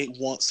like they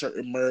want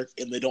certain merch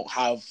and they don't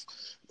have,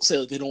 say,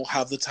 like they don't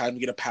have the time to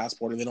get a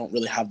passport, or they don't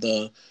really have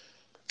the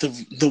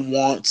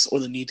wants or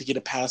the need to get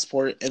a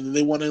passport, and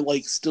they want to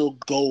like still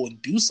go and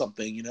do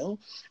something, Yeah.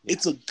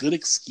 It's a good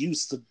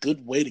excuse. It's a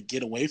good way to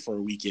get away for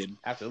a weekend.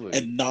 Absolutely.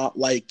 And not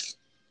like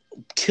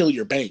kill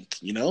your bank,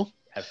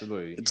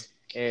 Absolutely.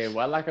 And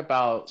what I like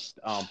about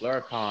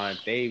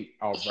BlurCon, they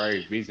are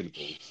very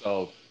reasonable.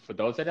 So for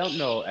those that don't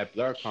know, at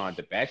BlurCon,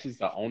 the badges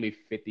are only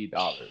 $50.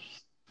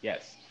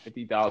 Yes,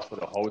 $50 for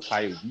the whole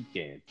entire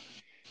weekend.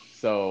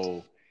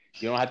 So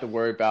you don't have to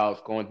worry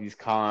about going to these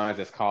cons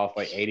that's cost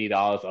like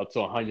 $80 up to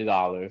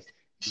 $100.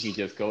 You can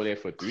just go there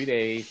for 3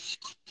 days,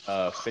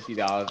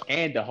 $50,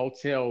 and the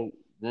hotel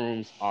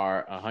rooms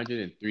are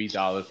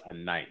 $103 a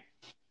night.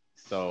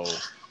 So,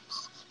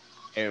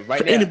 and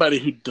right for now, anybody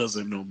who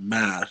doesn't know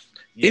math,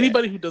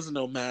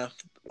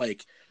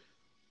 like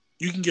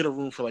you can get a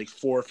room for like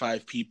 4 or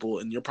 5 people,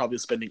 and you're probably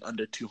spending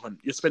under 200.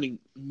 You're spending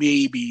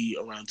maybe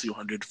around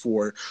 200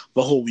 for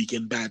the whole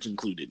weekend, badge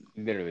included.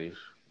 literally,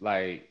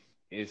 like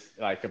it's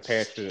like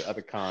compared to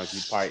other cons,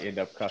 you probably end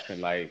up costing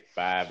like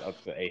 $500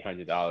 up to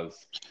 $800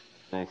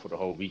 room for the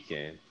whole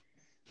weekend.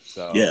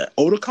 So Yeah,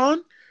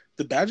 Otakon,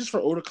 the badges for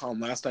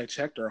Otakon last I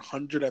checked are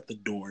 100 at the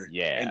door,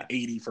 yeah, and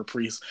 80 for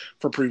pre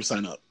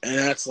sign up, and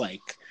that's like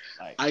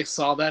I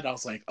saw that, I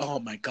was like, oh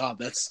my god,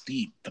 that's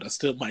steep, but I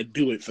still might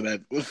do it for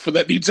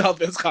that new job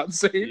that's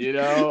concerned.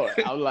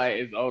 I'm like,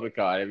 it's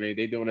Otakon. I mean,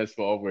 they're doing this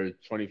for over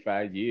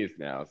 25 years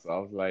now, so I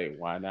was like,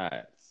 why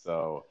not?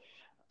 So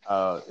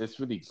it's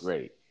really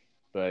great.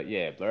 But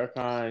yeah,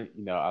 BlurCon,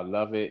 I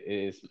love it.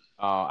 It's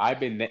I've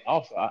been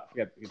also I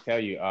forgot to tell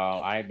you,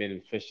 I've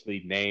been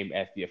officially named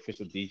as the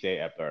official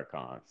DJ at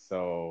BlurCon.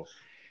 So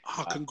Oh,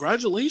 thank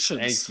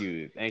congratulations.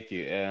 you, thank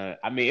you.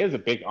 I mean, it was a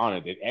big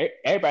honor.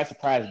 Everybody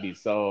surprised me.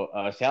 So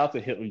shout out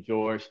to Hilton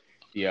George,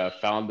 the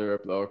founder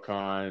of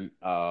BlurCon,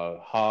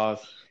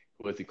 Haas,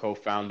 who was the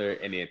co-founder,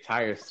 and the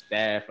entire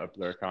staff of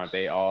BlurCon.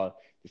 They all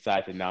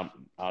decided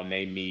to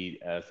name me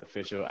as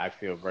official. I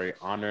feel very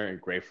honored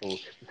and grateful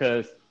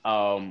because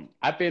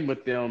I've been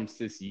with them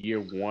since year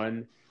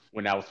one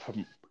when I was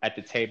at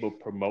the table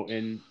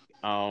promoting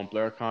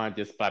BlurCon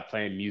just by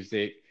playing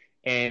music,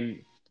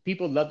 and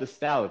people love the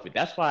style of it.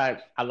 That's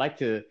why I like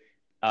to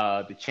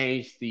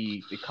change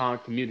the con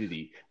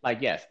community.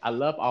 Like, yes, I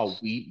love our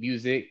weed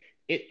music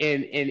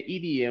and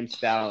EDM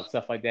style and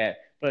stuff like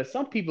that. But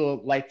some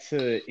people like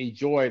to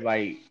enjoy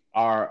like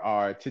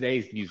our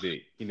today's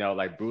music,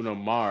 like Bruno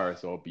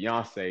Mars or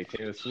Beyonce,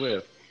 Taylor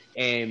Swift.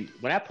 And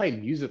when I play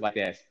music like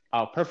that,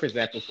 perfect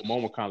example for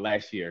MomoCon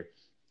last year.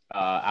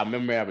 I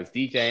remember I was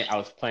DJing, I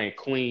was playing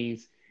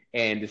Queens,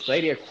 and this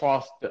lady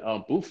across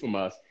the booth from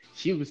us,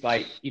 she was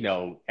like,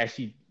 as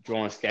she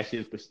drawing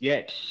sketches, but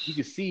yet you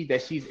can see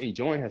that she's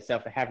enjoying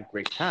herself and having a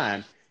great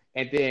time.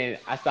 And then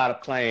I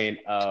started playing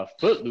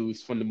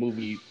Footloose from the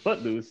movie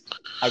Footloose.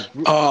 A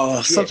group, Oh,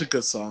 yeah, such a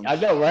good song. I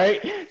know,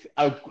 right?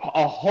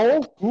 A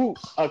whole group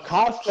of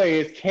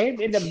cosplayers came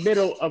in the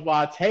middle of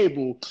our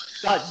table,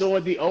 start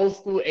doing the old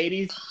school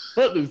 '80s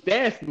Footloose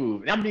dance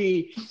move. I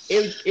mean,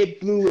 it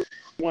blew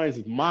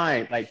everyone's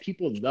mind. Like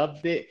people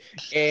loved it,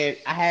 and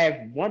I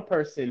had one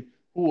person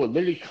who would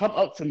literally come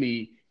up to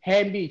me,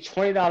 hand me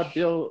 $20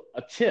 bill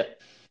a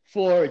tip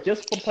for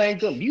playing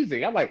good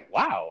music. I'm like,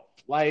 wow,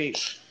 like,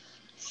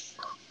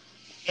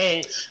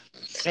 and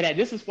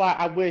this is why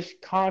I wish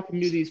con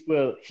communities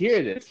will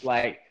hear this.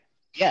 Like,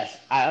 yes,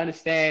 I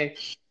understand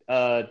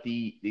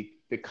the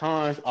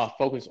cons are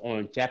focused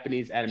on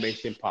Japanese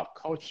animation pop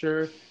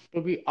culture,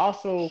 but we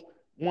also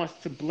wants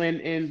to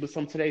blend in with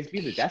some today's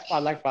music. That's what I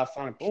like about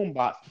Sonic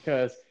Boombox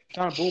because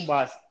Sonic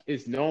Boombox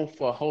is known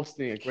for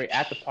hosting a great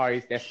after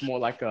parties that's more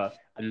like a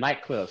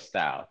nightclub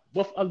style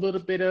with a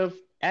little bit of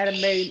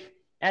anime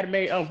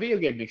video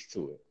game mixed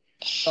to it.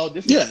 So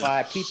this is Yeah.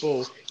 why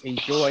people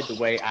enjoy the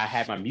way I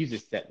have my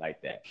music set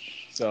like that.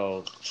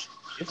 So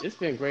it's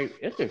been great.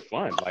 It's been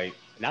fun. Like,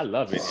 and I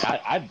love it.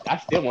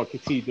 I still want to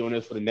continue doing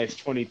this for the next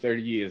 20,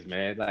 30 years,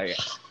 man. Like,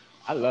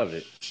 I love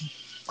it.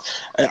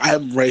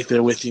 I'm right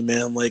there with you,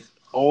 man. Like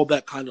all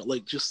that kind of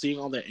like just seeing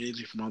all that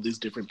energy from all these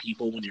different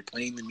people when you're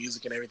playing the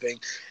music and everything,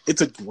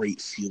 it's a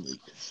great feeling.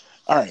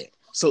 All right.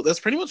 So that's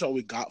pretty much all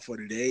we got for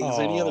today. Is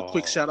there any other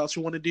quick shout outs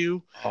you want to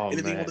do? Oh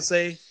Anything you want man. to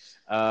say?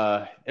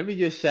 Let me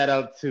just shout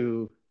out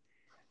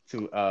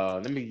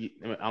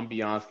I'm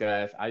be honest,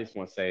 guys. I just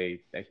want to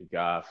say thank you,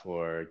 God,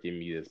 for giving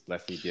me this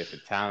blessing gift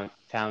of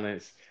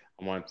talents.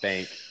 I want to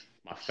thank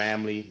my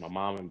family, my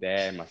mom and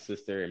dad, my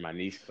sister, and my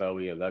niece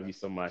Chloe. I love you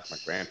so much. My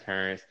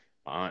grandparents,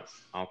 my aunts,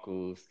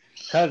 uncles,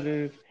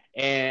 cousins,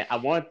 and I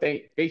want to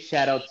thank big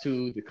shout out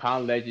to the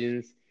Con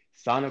Legends,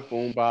 Sonic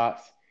Boombox,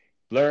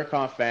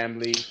 BlurCon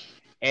family,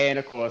 and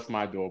of course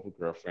my adorable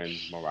girlfriend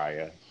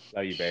Mariah.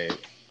 Love you, babe.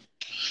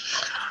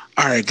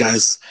 All right,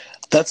 guys,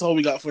 that's all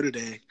we got for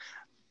today.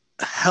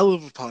 A hell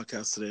of a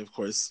podcast today, of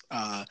course.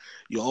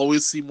 You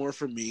always see more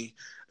from me.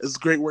 It's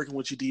great working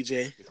with you,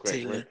 DJ It's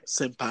great Taylor work.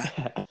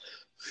 Senpai.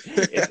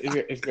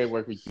 It's great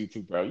work with you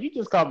too, bro. You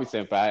just call me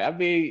senpai. I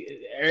mean,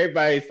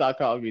 everybody start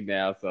calling me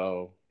now,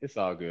 so it's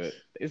all good.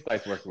 It's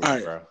nice working with All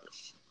you, right, bro.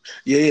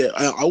 yeah.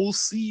 I will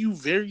see you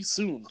very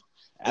soon.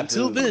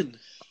 Until Absolutely. then,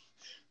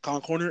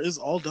 Con Corner is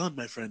all done,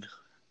 my friend.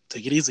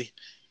 Take it easy.